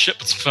a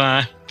shepherd's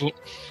pie, but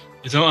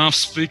you don't have to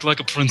speak like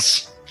a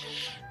prince.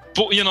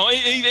 But,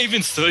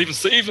 even so,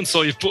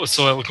 you've put it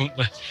so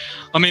eloquently.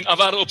 I mean, I've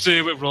had it up to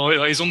here with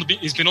Roy.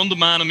 He's been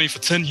undermining me for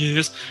 10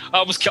 years.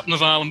 I was captain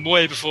of Ireland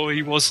way before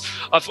he was.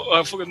 I've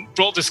fucking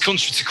brought this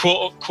country to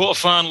quarter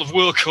final of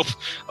World Cup.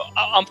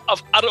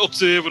 I've had it up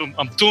to here with him.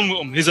 I'm done with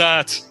him. He's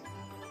out.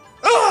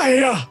 Oh,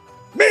 yeah.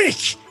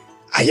 Mick!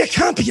 You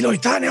can't be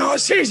like that now.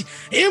 Seriously.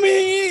 I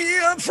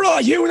mean, for all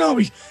you know,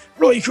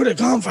 Roy could have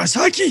gone for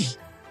Saki.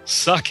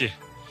 Saki?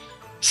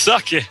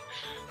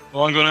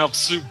 Well, I'm going to have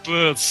two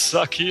birds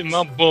Saki in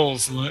my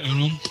balls later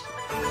on.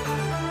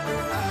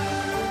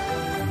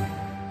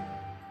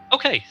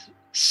 Okay,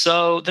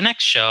 so the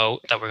next show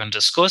that we're going to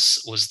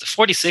discuss was the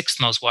 46th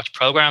most watched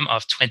programme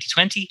of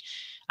 2020,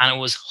 and it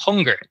was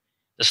Hunger,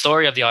 the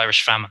story of the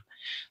Irish famine,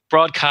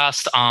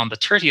 broadcast on the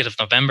 30th of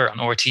November on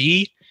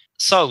RTE.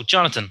 So,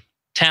 Jonathan,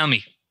 tell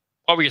me,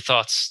 what were your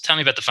thoughts? Tell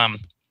me about the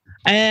famine.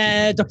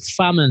 The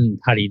famine,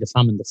 Paddy, the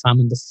famine.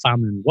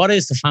 What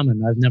is the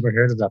famine? I've never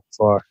heard of that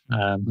before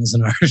as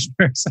an Irish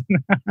person.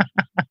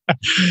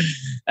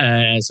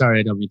 Sorry,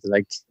 I don't mean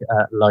to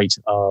light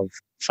of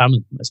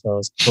famine, I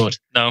suppose. But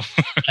no.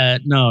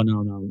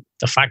 No.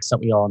 The facts that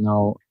we all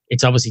know,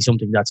 it's obviously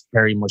something that's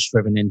very much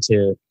driven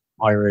into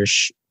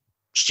Irish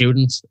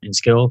students in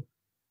school.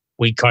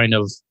 We kind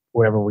of,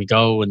 wherever we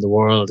go in the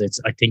world,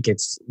 I think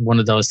it's one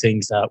of those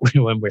things that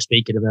when we're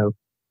speaking about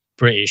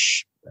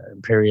British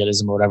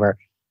imperialism or whatever,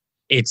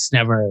 it's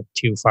never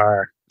too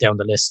far down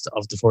the list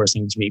of the first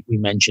things we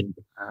mention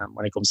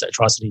when it comes to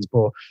atrocities.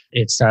 But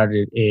it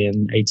started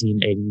in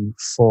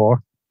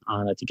 1884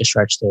 and I think it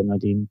stretched to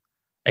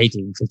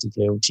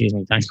 1852. Excuse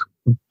me, thank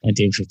you.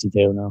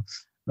 1952 now.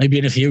 Maybe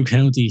in a few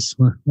counties.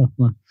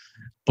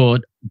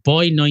 But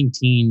by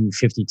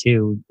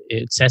 1952,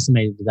 it's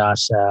estimated that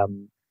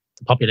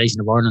the population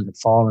of Ireland had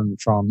fallen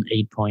from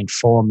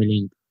 8.4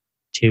 million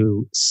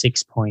to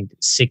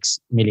 6.6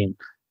 million.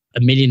 A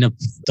million of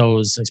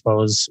those, I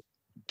suppose,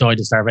 died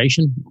of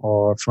starvation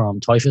or from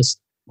typhus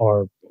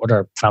or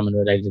other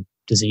famine-related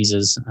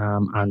diseases,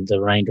 and the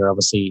remainder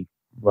obviously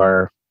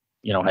were,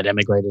 had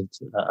emigrated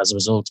as a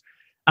result.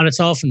 And it's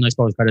often, I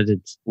suppose,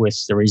 credited with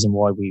the reason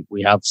why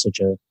we have such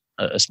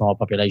a small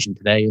population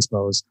today, I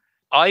suppose.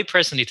 I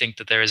personally think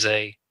that there is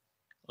a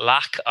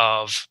lack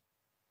of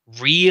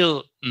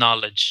real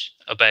knowledge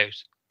about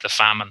the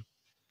famine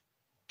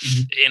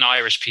in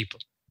Irish people.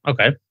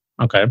 Okay.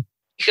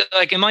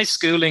 Like in my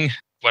schooling,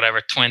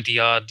 whatever, 20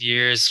 odd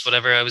years,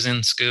 whatever, I was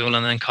in school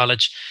and then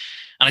college.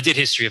 And I did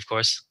history, of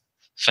course,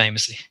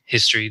 famously.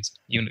 History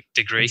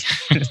degree.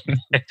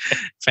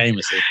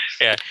 Famously.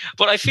 Yeah.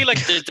 But I feel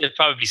like they're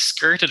probably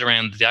skirted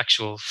around the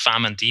actual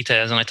famine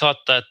details. And I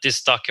thought that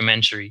this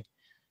documentary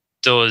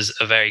does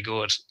a very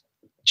good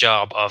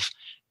job of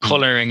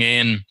colouring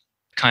in,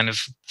 kind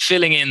of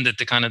filling in the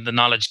kind of the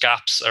knowledge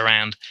gaps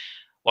around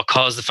what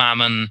caused the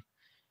famine,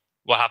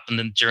 what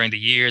happened during the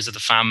years of the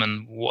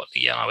famine,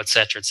 et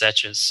cetera, et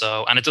cetera.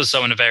 So, and it does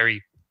so in a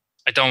very,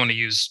 I don't want to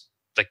use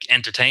like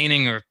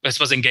entertaining, or I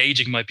suppose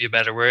engaging might be a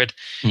better word,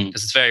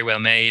 because it's very well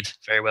made,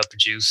 very well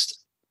produced.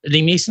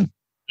 Liam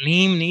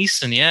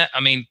Neeson, yeah.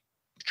 I mean,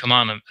 come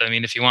on. I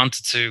mean, if you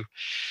wanted to,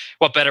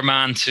 what better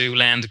man to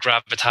lend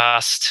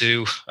gravitas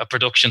to a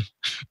production?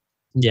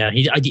 Yeah,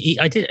 I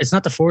did. It's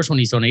not the first one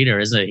he's done either,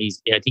 is it?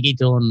 I think he'd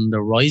done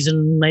The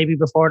Rising maybe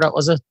before that,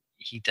 was it?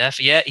 He did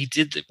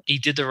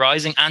The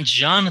Rising and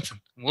Jonathan.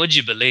 Would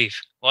you believe?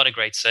 What a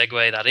great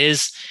segue that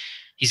is.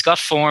 He's got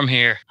form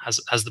here,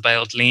 has the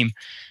Bailed Liam.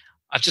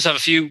 I just have a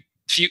few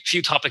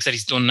topics that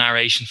he's done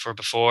narration for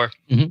before.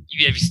 Mm-hmm.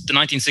 The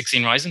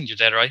 1916 Rising, you're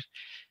dead right.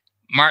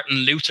 Martin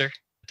Luther,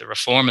 the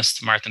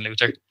reformist Martin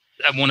Luther.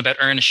 One about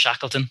Ernest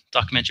Shackleton,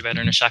 documentary about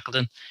Ernest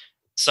Shackleton.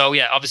 So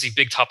yeah, obviously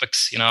big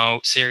topics,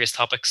 serious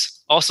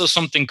topics. Also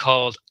something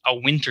called A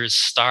Winter's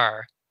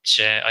Star,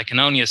 which I can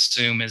only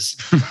assume is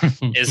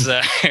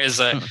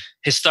a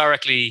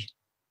historically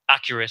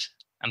accurate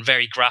and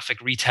very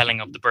graphic retelling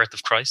of the birth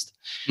of Christ.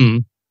 Mm-hmm.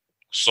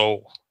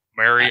 So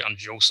Mary and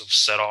Joseph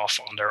set off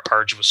on their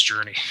arduous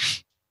journey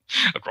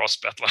across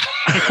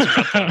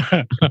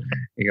Bethlehem.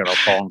 You got a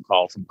phone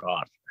call from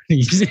God.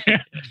 He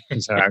said,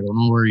 I don't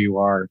know where you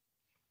are.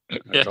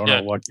 I don't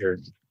know what you're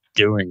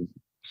doing,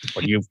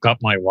 but you've got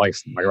my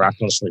wife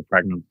miraculously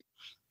pregnant,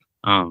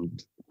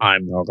 and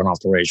I'm now going to have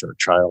to raise your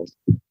child,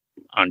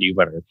 and you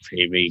better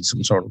pay me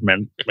some sort of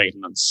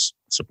maintenance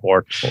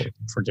support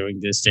for doing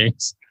these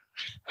things.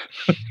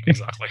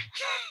 Exactly.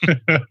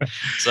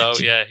 So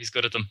yeah, he's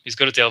good at them. He's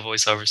good at the old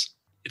voiceovers.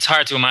 It's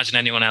hard to imagine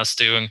anyone else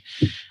doing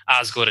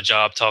as good a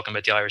job talking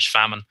about the Irish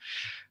famine.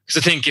 Because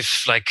I think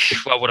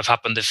what would have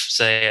happened if,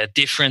 say, a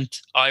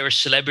different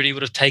Irish celebrity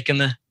would have taken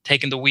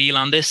the wheel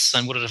on this,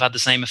 and would it have had the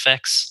same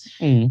effects?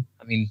 Mm.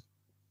 I mean,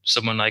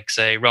 someone like,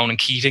 say, Ronan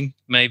Keating,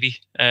 maybe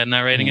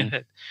narrating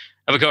it.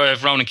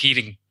 If Ronan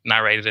Keating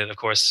narrated it, of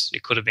course,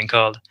 it could have been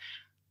called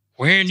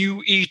When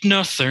You Eat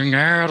Nothing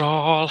at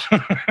All.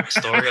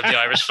 Story of the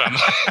Irish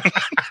family.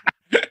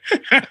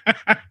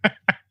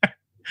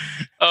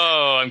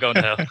 Oh, I'm going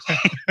to hell.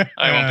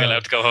 I won't be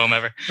allowed to go home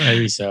ever.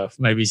 Maybe so.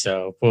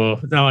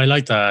 But no, I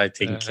like that. I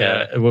think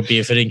it would be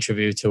a fitting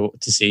tribute to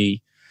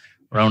see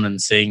Ronan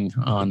sing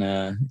on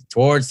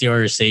towards the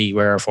Irish Sea,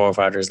 where our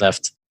forefathers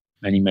left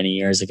many, many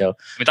years ago.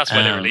 I mean, that's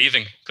why they were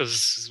leaving,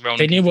 because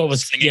they knew what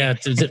was singing. Yeah,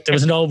 there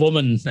was an old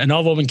woman. An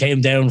old woman came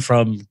down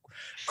from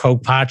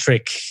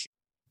Croagh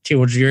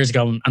 200 years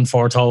ago and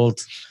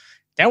foretold,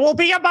 there will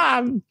be a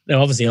man.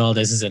 Now, obviously, all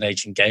this is in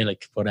ancient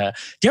Gaelic, but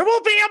there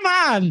will be a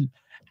man,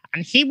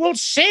 and he will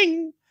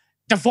sing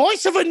the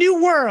voice of a new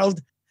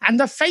world and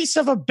the face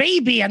of a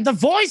baby and the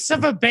voice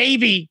of a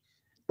baby.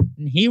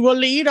 And he will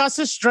lead us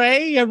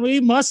astray, and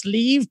we must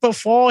leave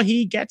before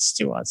he gets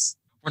to us.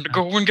 When the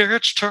going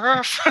gets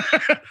tough.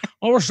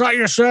 What was that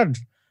you said?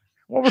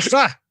 What was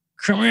that?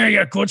 Come here,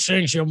 you good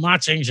things, you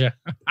mad things, you.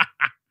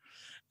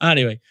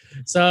 Anyway,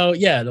 so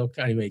yeah, look,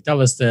 that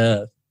was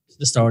the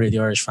story of the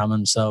Irish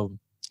famine. So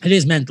it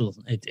is mental.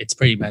 It's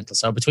pretty mental.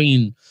 So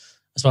between,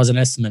 I suppose, an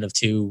estimate of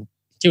 2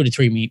 to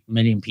 3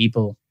 million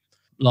people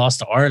lost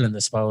to Ireland, I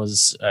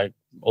suppose,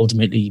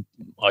 ultimately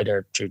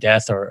either through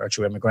death or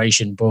through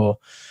immigration. But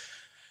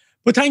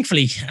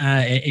thankfully,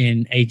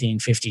 in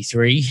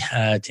 1853,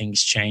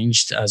 things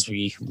changed, as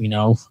we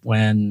know,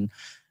 when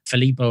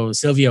Filippo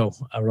Silvio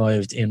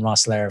arrived in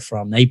Rosslare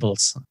from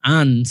Naples.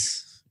 And,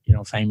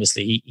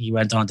 famously, he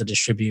went on to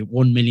distribute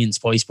 1 million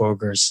spice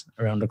burgers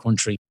around the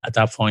country at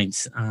that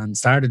point, and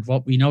started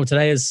what we know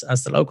today as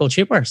the local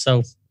chipper.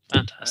 So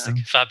fantastic,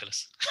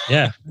 fabulous.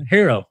 Yeah,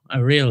 hero,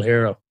 a real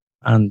hero.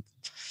 And,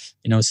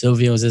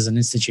 Silvio's is an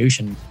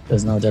institution.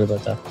 There's no doubt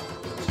about that.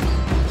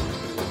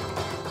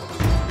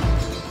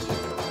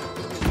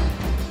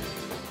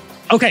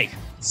 Okay,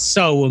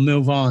 so we'll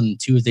move on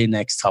to the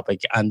next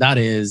topic, and that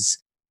is,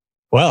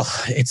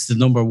 it's the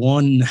number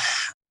 1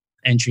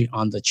 entry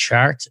on the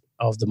chart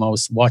of the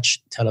most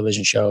watched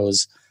television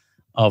shows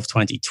of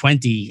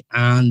 2020.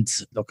 And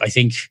look, I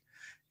think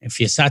if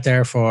you sat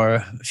there for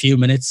a few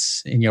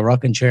minutes in your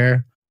rocking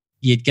chair,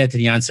 you'd get to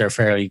the answer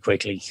fairly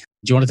quickly.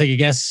 Do you want to take a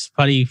guess,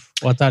 Paddy,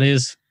 what that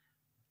is?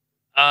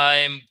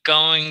 I'm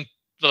going.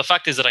 Well, the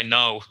fact is that I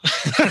know.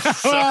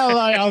 Well,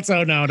 I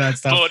also know that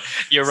stuff. But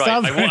you're right.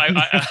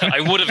 I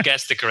would have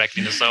guessed it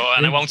correctly. So,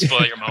 and I won't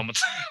spoil your moment.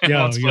 I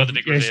won't spoil the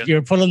big reveal.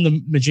 You're pulling the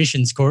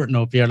magician's curtain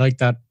up. You're like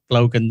that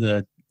bloke in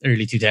the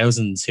early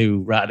 2000s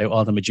who ratted out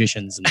all the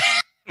magicians. And,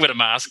 with a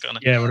mask on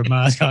it. Yeah, with a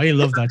mask. I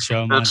love that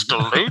show, man. It's the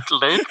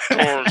late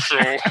Paul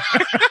show.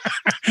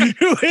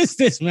 Who is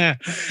this man?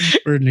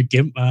 Wearing a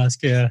gimp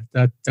mask. Yeah,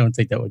 don't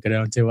think that would go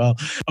down too well.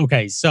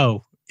 Okay,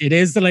 so it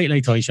is the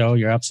Late Toy Show.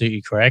 You're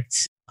absolutely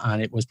correct. And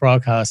it was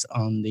broadcast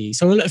on the.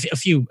 So a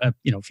few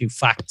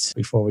facts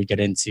before we get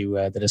into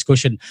the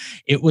discussion.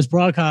 It was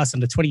broadcast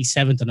on the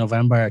 27th of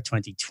November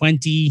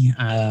 2020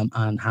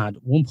 and had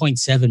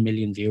 1.7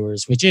 million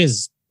viewers, which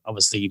is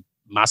obviously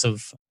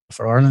massive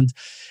for Ireland.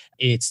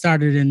 It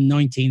started in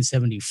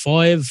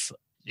 1975.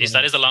 Yes,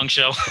 that is a long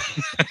show.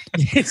 I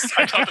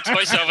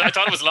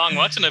thought it was long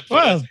watching it.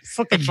 Well,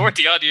 fucking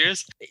 40 odd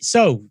years.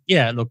 So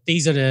yeah, look,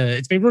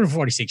 it's been running for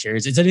 46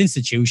 years. It's an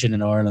institution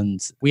in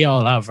Ireland. We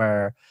all have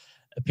our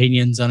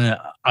opinions on it.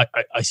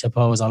 I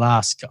suppose I'll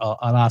ask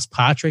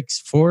Patrick's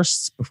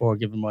first before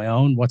giving my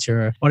own. What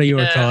are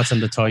your thoughts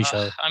on the toy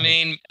show? I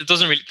mean, it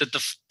doesn't really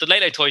the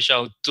Late Toy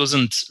Show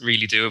doesn't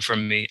really do it for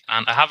me,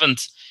 and I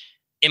haven't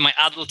in my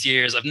adult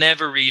years. I've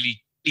never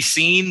really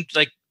seen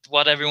like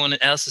what everyone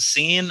else is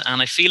seeing,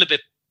 and I feel a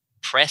bit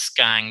press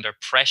ganged or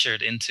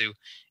pressured into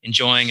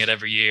enjoying it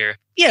every year.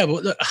 Yeah,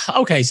 but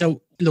okay.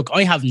 So look,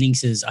 I have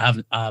nieces. I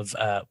have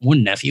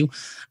one nephew,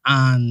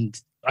 and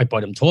I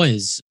buy them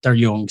toys. They're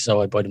young,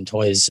 so I buy them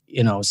toys.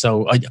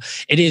 So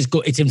it is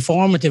good. It's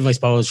informative, I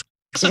suppose. I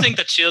also think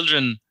that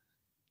children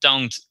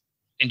don't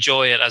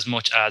enjoy it as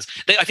much as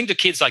I think the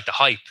kids like the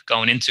hype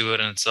going into it,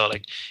 and so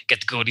like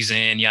get the goodies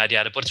in, yada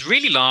yada. But it's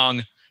really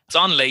long. It's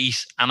on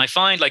late, and I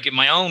find like in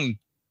my own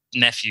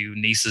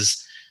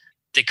nieces,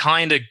 they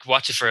kind of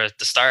watch it for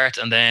the start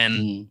and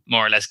then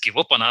more or less give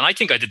up on it. And I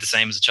think I did the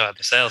same as a child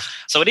myself.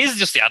 So it is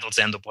just the adults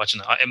end up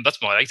watching it.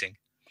 That's what I think.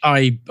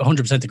 I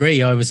 100%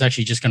 agree. I was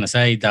actually just going to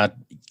say that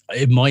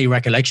in my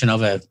recollection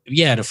of it,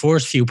 yeah, the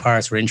first few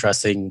parts were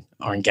interesting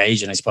or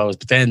engaging, I suppose.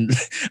 But then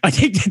I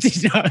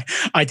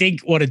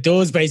think what it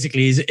does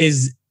basically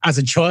is as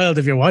a child,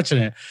 if you're watching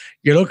it,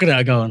 you're looking at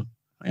it going,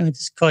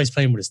 this guy's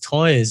playing with his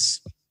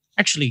toys.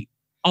 Actually,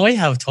 I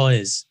have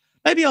toys.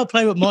 Maybe I'll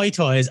play with my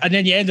toys. And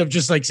then you end up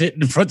just like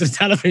sitting in front of the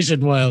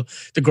television while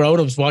the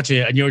grown-ups watch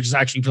it and you're just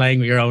actually playing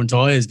with your own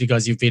toys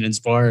because you've been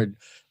inspired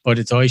by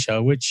the toy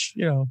show, which,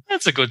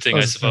 that's a good thing,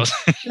 I suppose.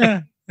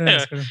 Yeah.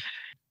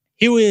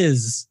 Who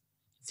is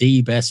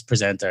the best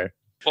presenter?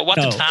 Well, what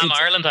did Tam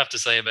Ireland have to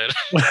say about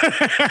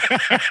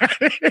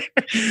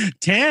it?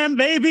 Tam,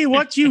 baby,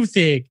 what you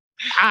think?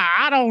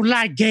 I don't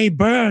like Gay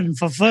Byrne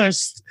for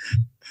first.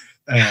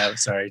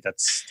 Sorry,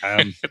 that's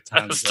Tam.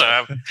 That's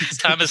Tam.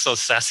 Tam is so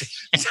sassy.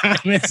 Tam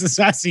is a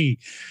sassy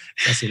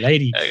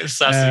lady.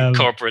 Sassy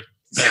corporate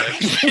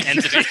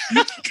entity.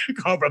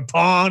 Corporate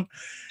pawn.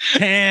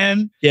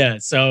 Tam. Yeah,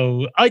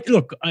 so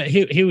who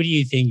do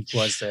you think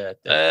was the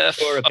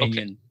your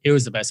opinion? Okay. Who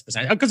was the best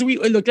presenter? Because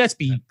let's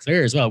be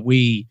clear as well.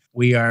 We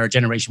are a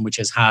generation which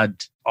has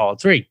had all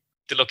three.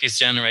 The luckiest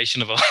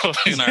generation of all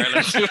in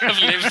Ireland who have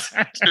lived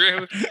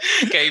through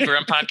Gaber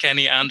and Pat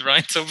Kenny and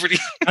Ryan Tubridy.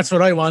 That's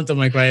what I want on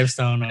my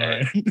gravestone.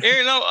 Right.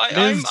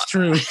 I'm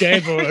through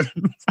Gaber.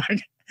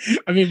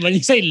 I mean, when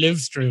you say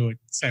lived through, it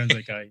sounds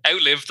like I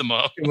outlived them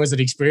all. It was an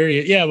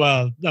experience. Yeah,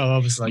 well, no, I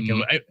was like,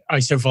 I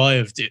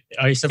survived.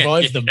 I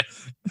survived them.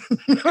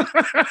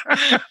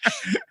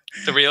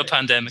 The real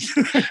pandemic,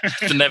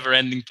 the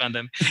never-ending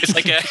pandemic.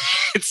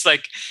 It's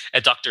like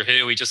a Doctor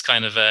Who. He just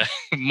kind of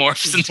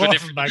morphs into a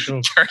different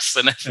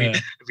person every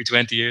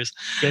 20 years.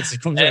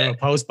 It comes out of a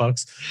post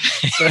box,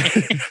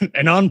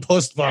 an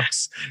on-post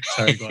box.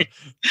 Sorry, go on.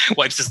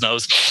 Wipes his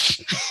nose.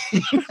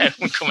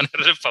 Everyone coming out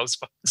of the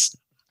post box.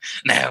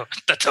 Now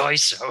the toy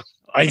show.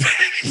 But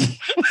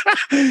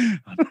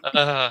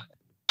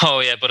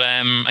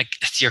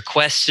your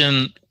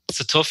question, it's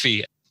a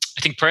toughie.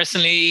 I think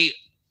personally,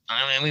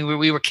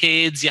 we were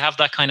kids. You have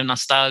that kind of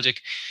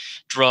nostalgic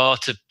draw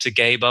to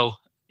Gabo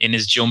in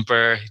his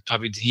jumper.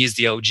 Probably he's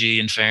the OG.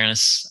 In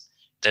fairness,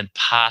 then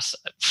Pat.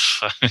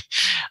 I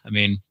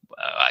mean,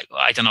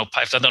 I don't know.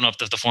 I don't know if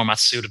the format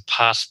suited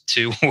Pat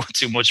too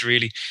much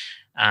really.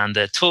 And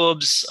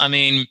Tubbs. I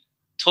mean,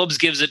 Tubbs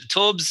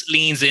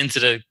leans into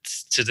the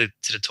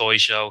toy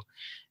show,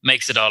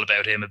 makes it all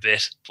about him a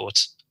bit,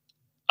 but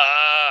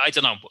I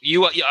don't know.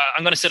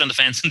 I'm going to sit on the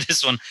fence on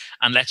this one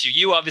and let you.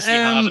 You obviously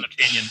have an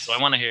opinion, so I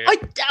want to hear.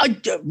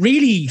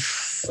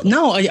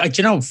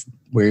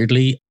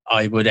 Weirdly,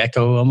 I would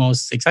echo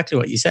almost exactly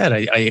what you said.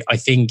 I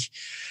think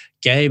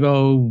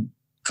Gabo,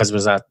 because it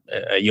was at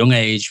a young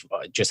age,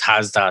 just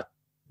has that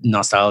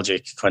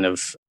nostalgic kind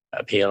of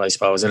appeal. I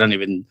suppose I don't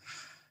know.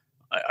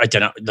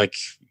 Like,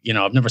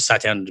 I've never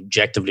sat down and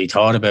objectively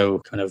thought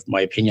about kind of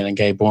my opinion on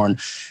Gay Byrne.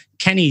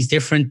 Kenny's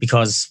different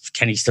because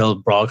Kenny's still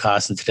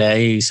broadcasting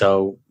today.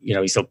 So,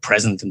 he's still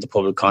present in the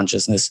public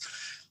consciousness.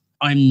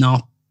 I'm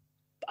not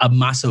a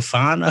massive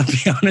fan, I'll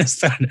be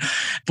honest.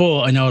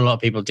 But I know a lot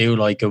of people do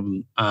like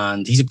him,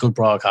 and he's a good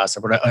broadcaster.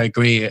 But I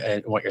agree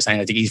what you're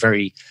saying. I think he's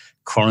very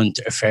current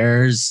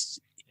affairs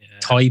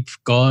type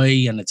guy,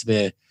 and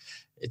obviously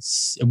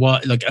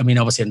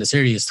on the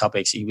serious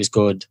topics he was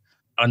good.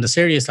 On the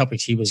serious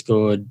topics he was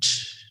good.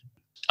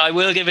 I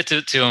will give it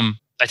to him.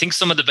 I think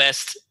some of the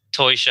best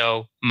toy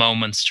show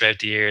moments throughout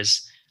the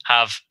years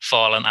have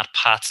fallen at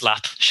Pat's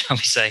lap, shall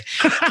we say.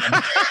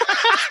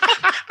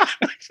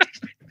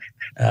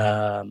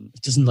 He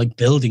doesn't like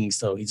buildings,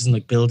 though. He doesn't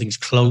like buildings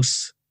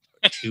close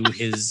to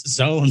his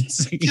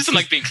zones. He doesn't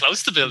like being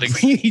close to buildings.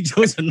 He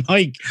doesn't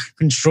like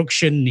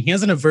construction. He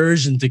has an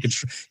aversion to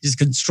He's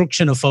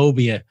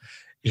constructionophobia.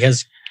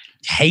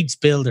 Hates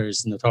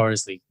builders,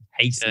 notoriously.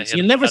 Hates them. So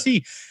you'll never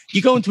see...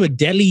 You go into a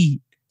deli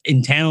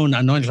in town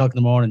at 9 o'clock in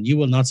the morning, you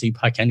will not see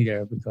Pat Kenny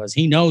there because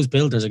he knows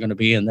builders are going to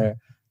be in there.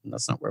 And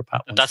that's not where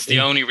Pat wants That's to the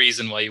be. only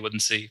reason why you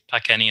wouldn't see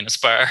Pat Kenny in a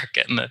spar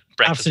getting a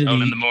breakfast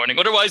roll in the morning.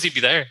 Otherwise, he'd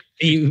be there.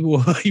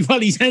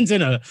 He sends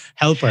in a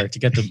helper to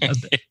get them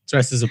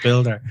dressed as a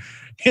builder.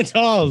 It's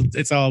all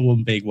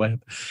one big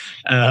web,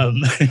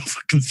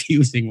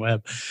 confusing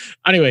web.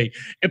 Anyway,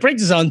 it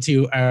brings us on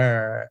to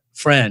our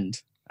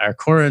friend, our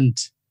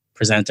current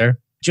presenter.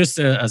 Just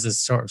as a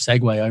sort of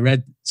segue, I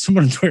read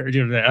someone on Twitter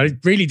the other day. I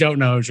really don't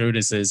know how true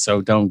this is,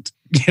 so don't,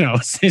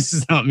 this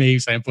is not me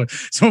saying, but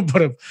someone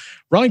put up,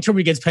 Ryan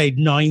Tubridy gets paid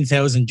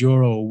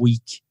 €9,000 a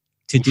week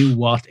to do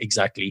what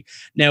exactly?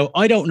 Now,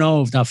 I don't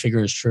know if that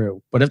figure is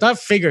true, but if that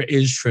figure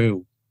is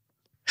true,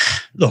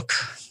 look,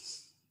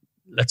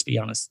 let's be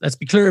honest. Let's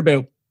be clear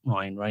about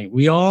Ryan, right?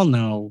 We all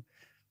know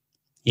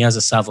he has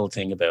a Savile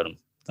thing about him,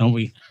 don't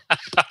we?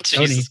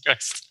 Jesus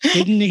Christ.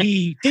 Didn't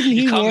he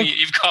You've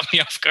caught me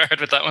off guard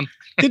with that one.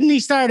 Didn't he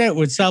start out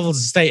with Savile's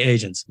estate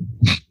agents?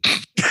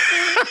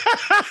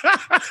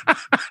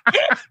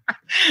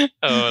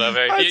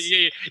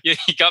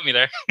 You got me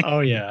there. Oh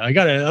yeah,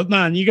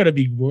 you gotta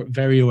be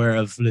very aware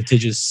of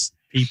litigious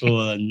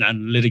people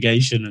and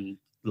litigation and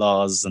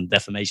laws and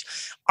defamation.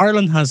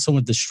 Ireland has some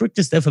of the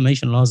strictest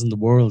defamation laws in the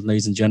world,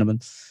 ladies and gentlemen.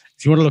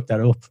 If you want to look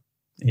that up,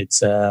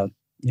 it's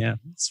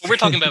we're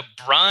talking about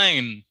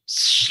Brian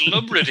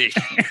Slubrity.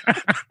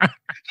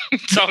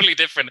 Totally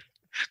different.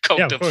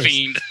 Coked up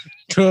fiend.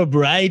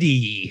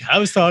 Tubridy. I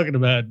was talking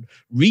about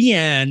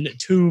Rian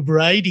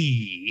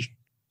Tubridy.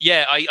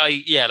 Yeah,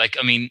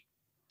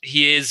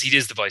 he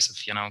is divisive.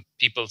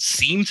 People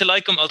seem to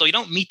like him, although you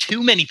don't meet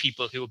too many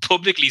people who will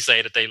publicly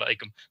say that they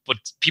like him, but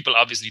people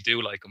obviously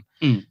do like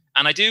him.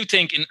 And I do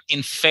think,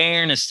 in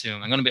fairness to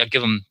him, I'll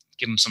give him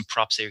some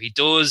props here. He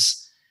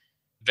does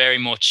very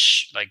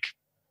much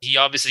he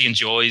obviously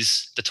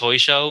enjoys the toy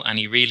show, and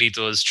he really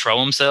does throw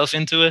himself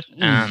into it.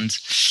 And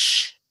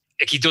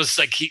he does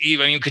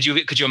could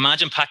you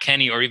imagine Pat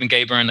Kenny or even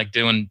Gay Byrne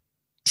performing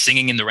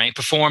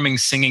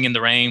Singing in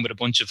the Rain with a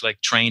bunch of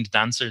trained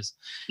dancers?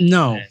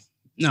 No,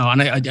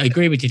 and I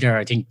agree with you there.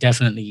 I think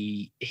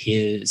definitely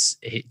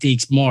the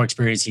more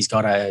experience he's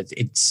got,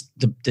 it's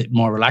the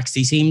more relaxed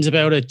he seems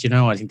about it.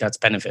 I think that's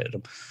benefited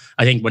him.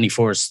 I think when the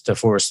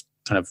first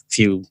kind of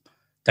few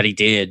that he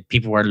did,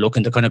 people were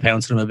looking to kind of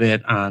pounce him a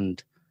bit,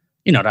 and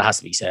that has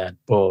to be said.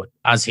 But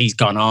as he's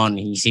gone on,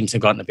 he seems to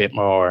have gotten a bit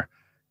more,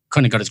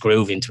 kind of got his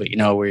groove into it,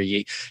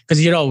 because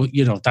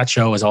that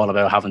show is all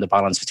about having the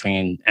balance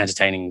between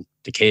entertaining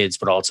the kids,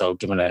 but also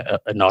giving a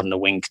nod and a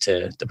wink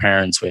to the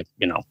parents with,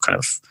 kind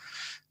of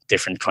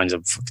different kinds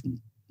of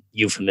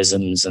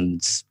euphemisms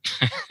and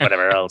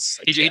whatever else.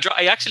 He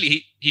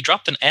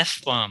dropped an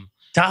F-bomb.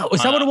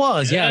 Was that what it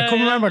was? Yeah, I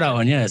couldn't remember that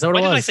one. Yeah, is that what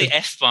it was? Why did I say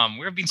F-bomb?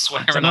 We've been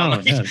swearing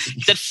on. Yeah.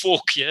 He said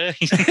fuck, yeah.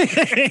 He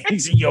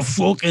said, you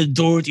fucking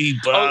dirty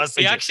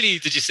bastard.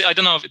 Did you see? I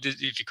don't know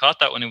if you caught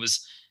that one. It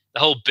was,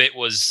 the whole bit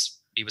was,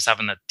 he was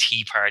having a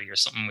tea party or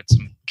something with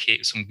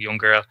some young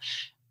girl,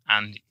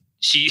 and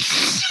she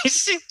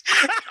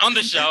on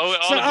the show.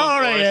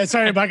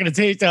 Sorry, back in the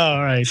tea.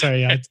 All right,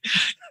 sorry. A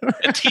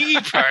tea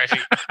party.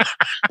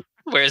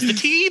 Where's the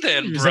tea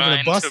then, he was Brian?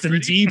 having a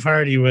Boston tea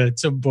party with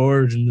some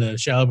board in the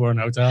Shelbourne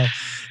Hotel.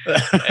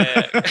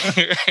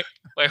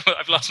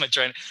 I've lost my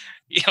train.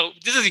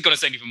 This isn't going to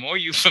sound even more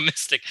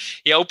euphemistic.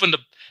 He opened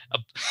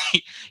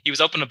he was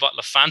opening a bottle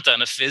of Fanta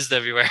and it fizzed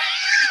everywhere.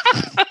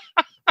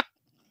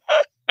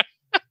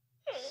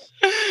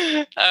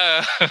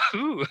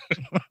 Oh,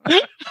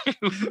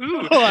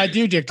 I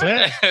do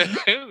declare.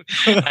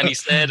 And he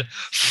said,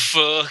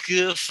 "Fuck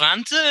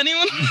Fanta,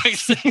 anyone?"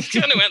 He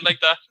kind of went like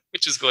that,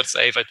 which was good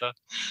save, I thought.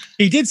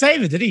 He did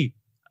save it, did he?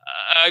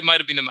 I might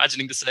have been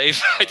imagining the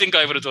save. I think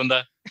I would have done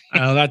that.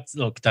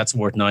 That's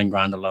worth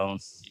 $9,000 alone.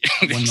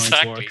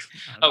 Exactly.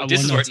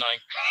 This is worth 9.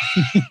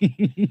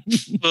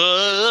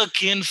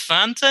 Fucking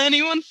Fanta,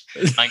 anyone?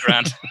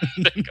 $9,000.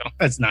 There you go.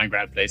 That's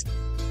 $9,000, please.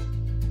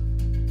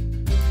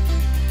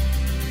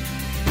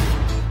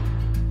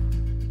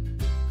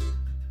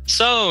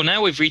 So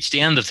now we've reached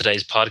the end of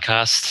today's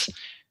podcast.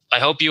 I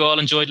hope you all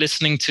enjoyed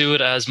listening to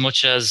it as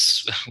much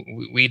as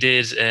we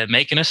did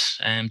making it.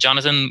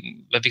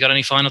 Jonathan, have you got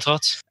any final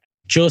thoughts?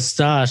 Just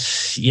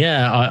that,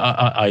 yeah,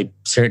 I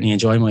certainly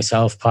enjoy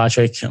myself,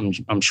 Patrick.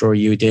 I'm sure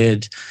you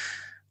did.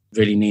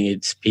 Really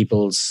need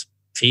people's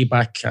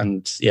feedback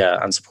and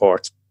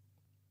support.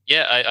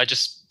 Yeah,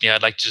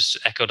 I'd like to just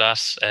echo that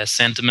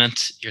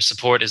sentiment. Your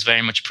support is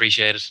very much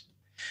appreciated.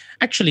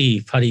 Actually,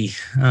 Paddy,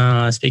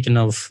 speaking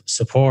of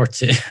support,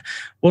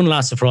 one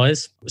last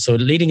surprise. So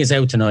leading us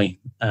out tonight,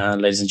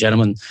 ladies and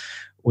gentlemen,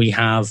 we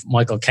have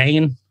Michael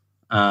Caine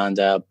and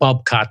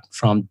Bobcat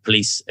from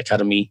Police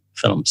Academy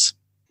Films.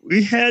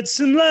 We had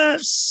some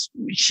laughs.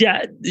 We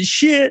shot the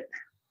shit.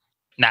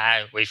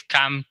 Now we've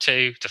come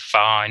to the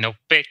final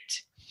bit.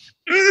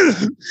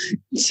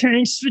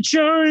 Thanks for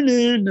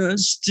joining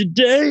us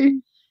today.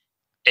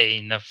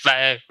 In a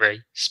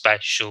very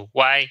special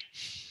way.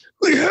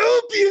 We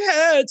hope you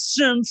had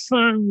some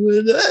fun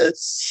with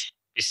us.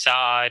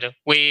 Beside a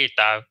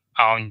weirdo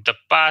on the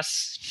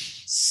bus.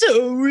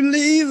 So we're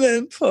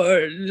leaving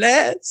for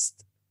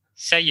last.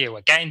 See you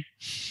again.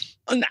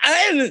 On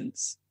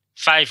Ireland's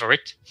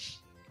favorite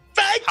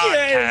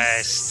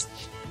podcast.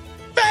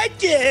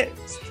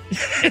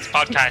 It's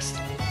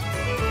podcast.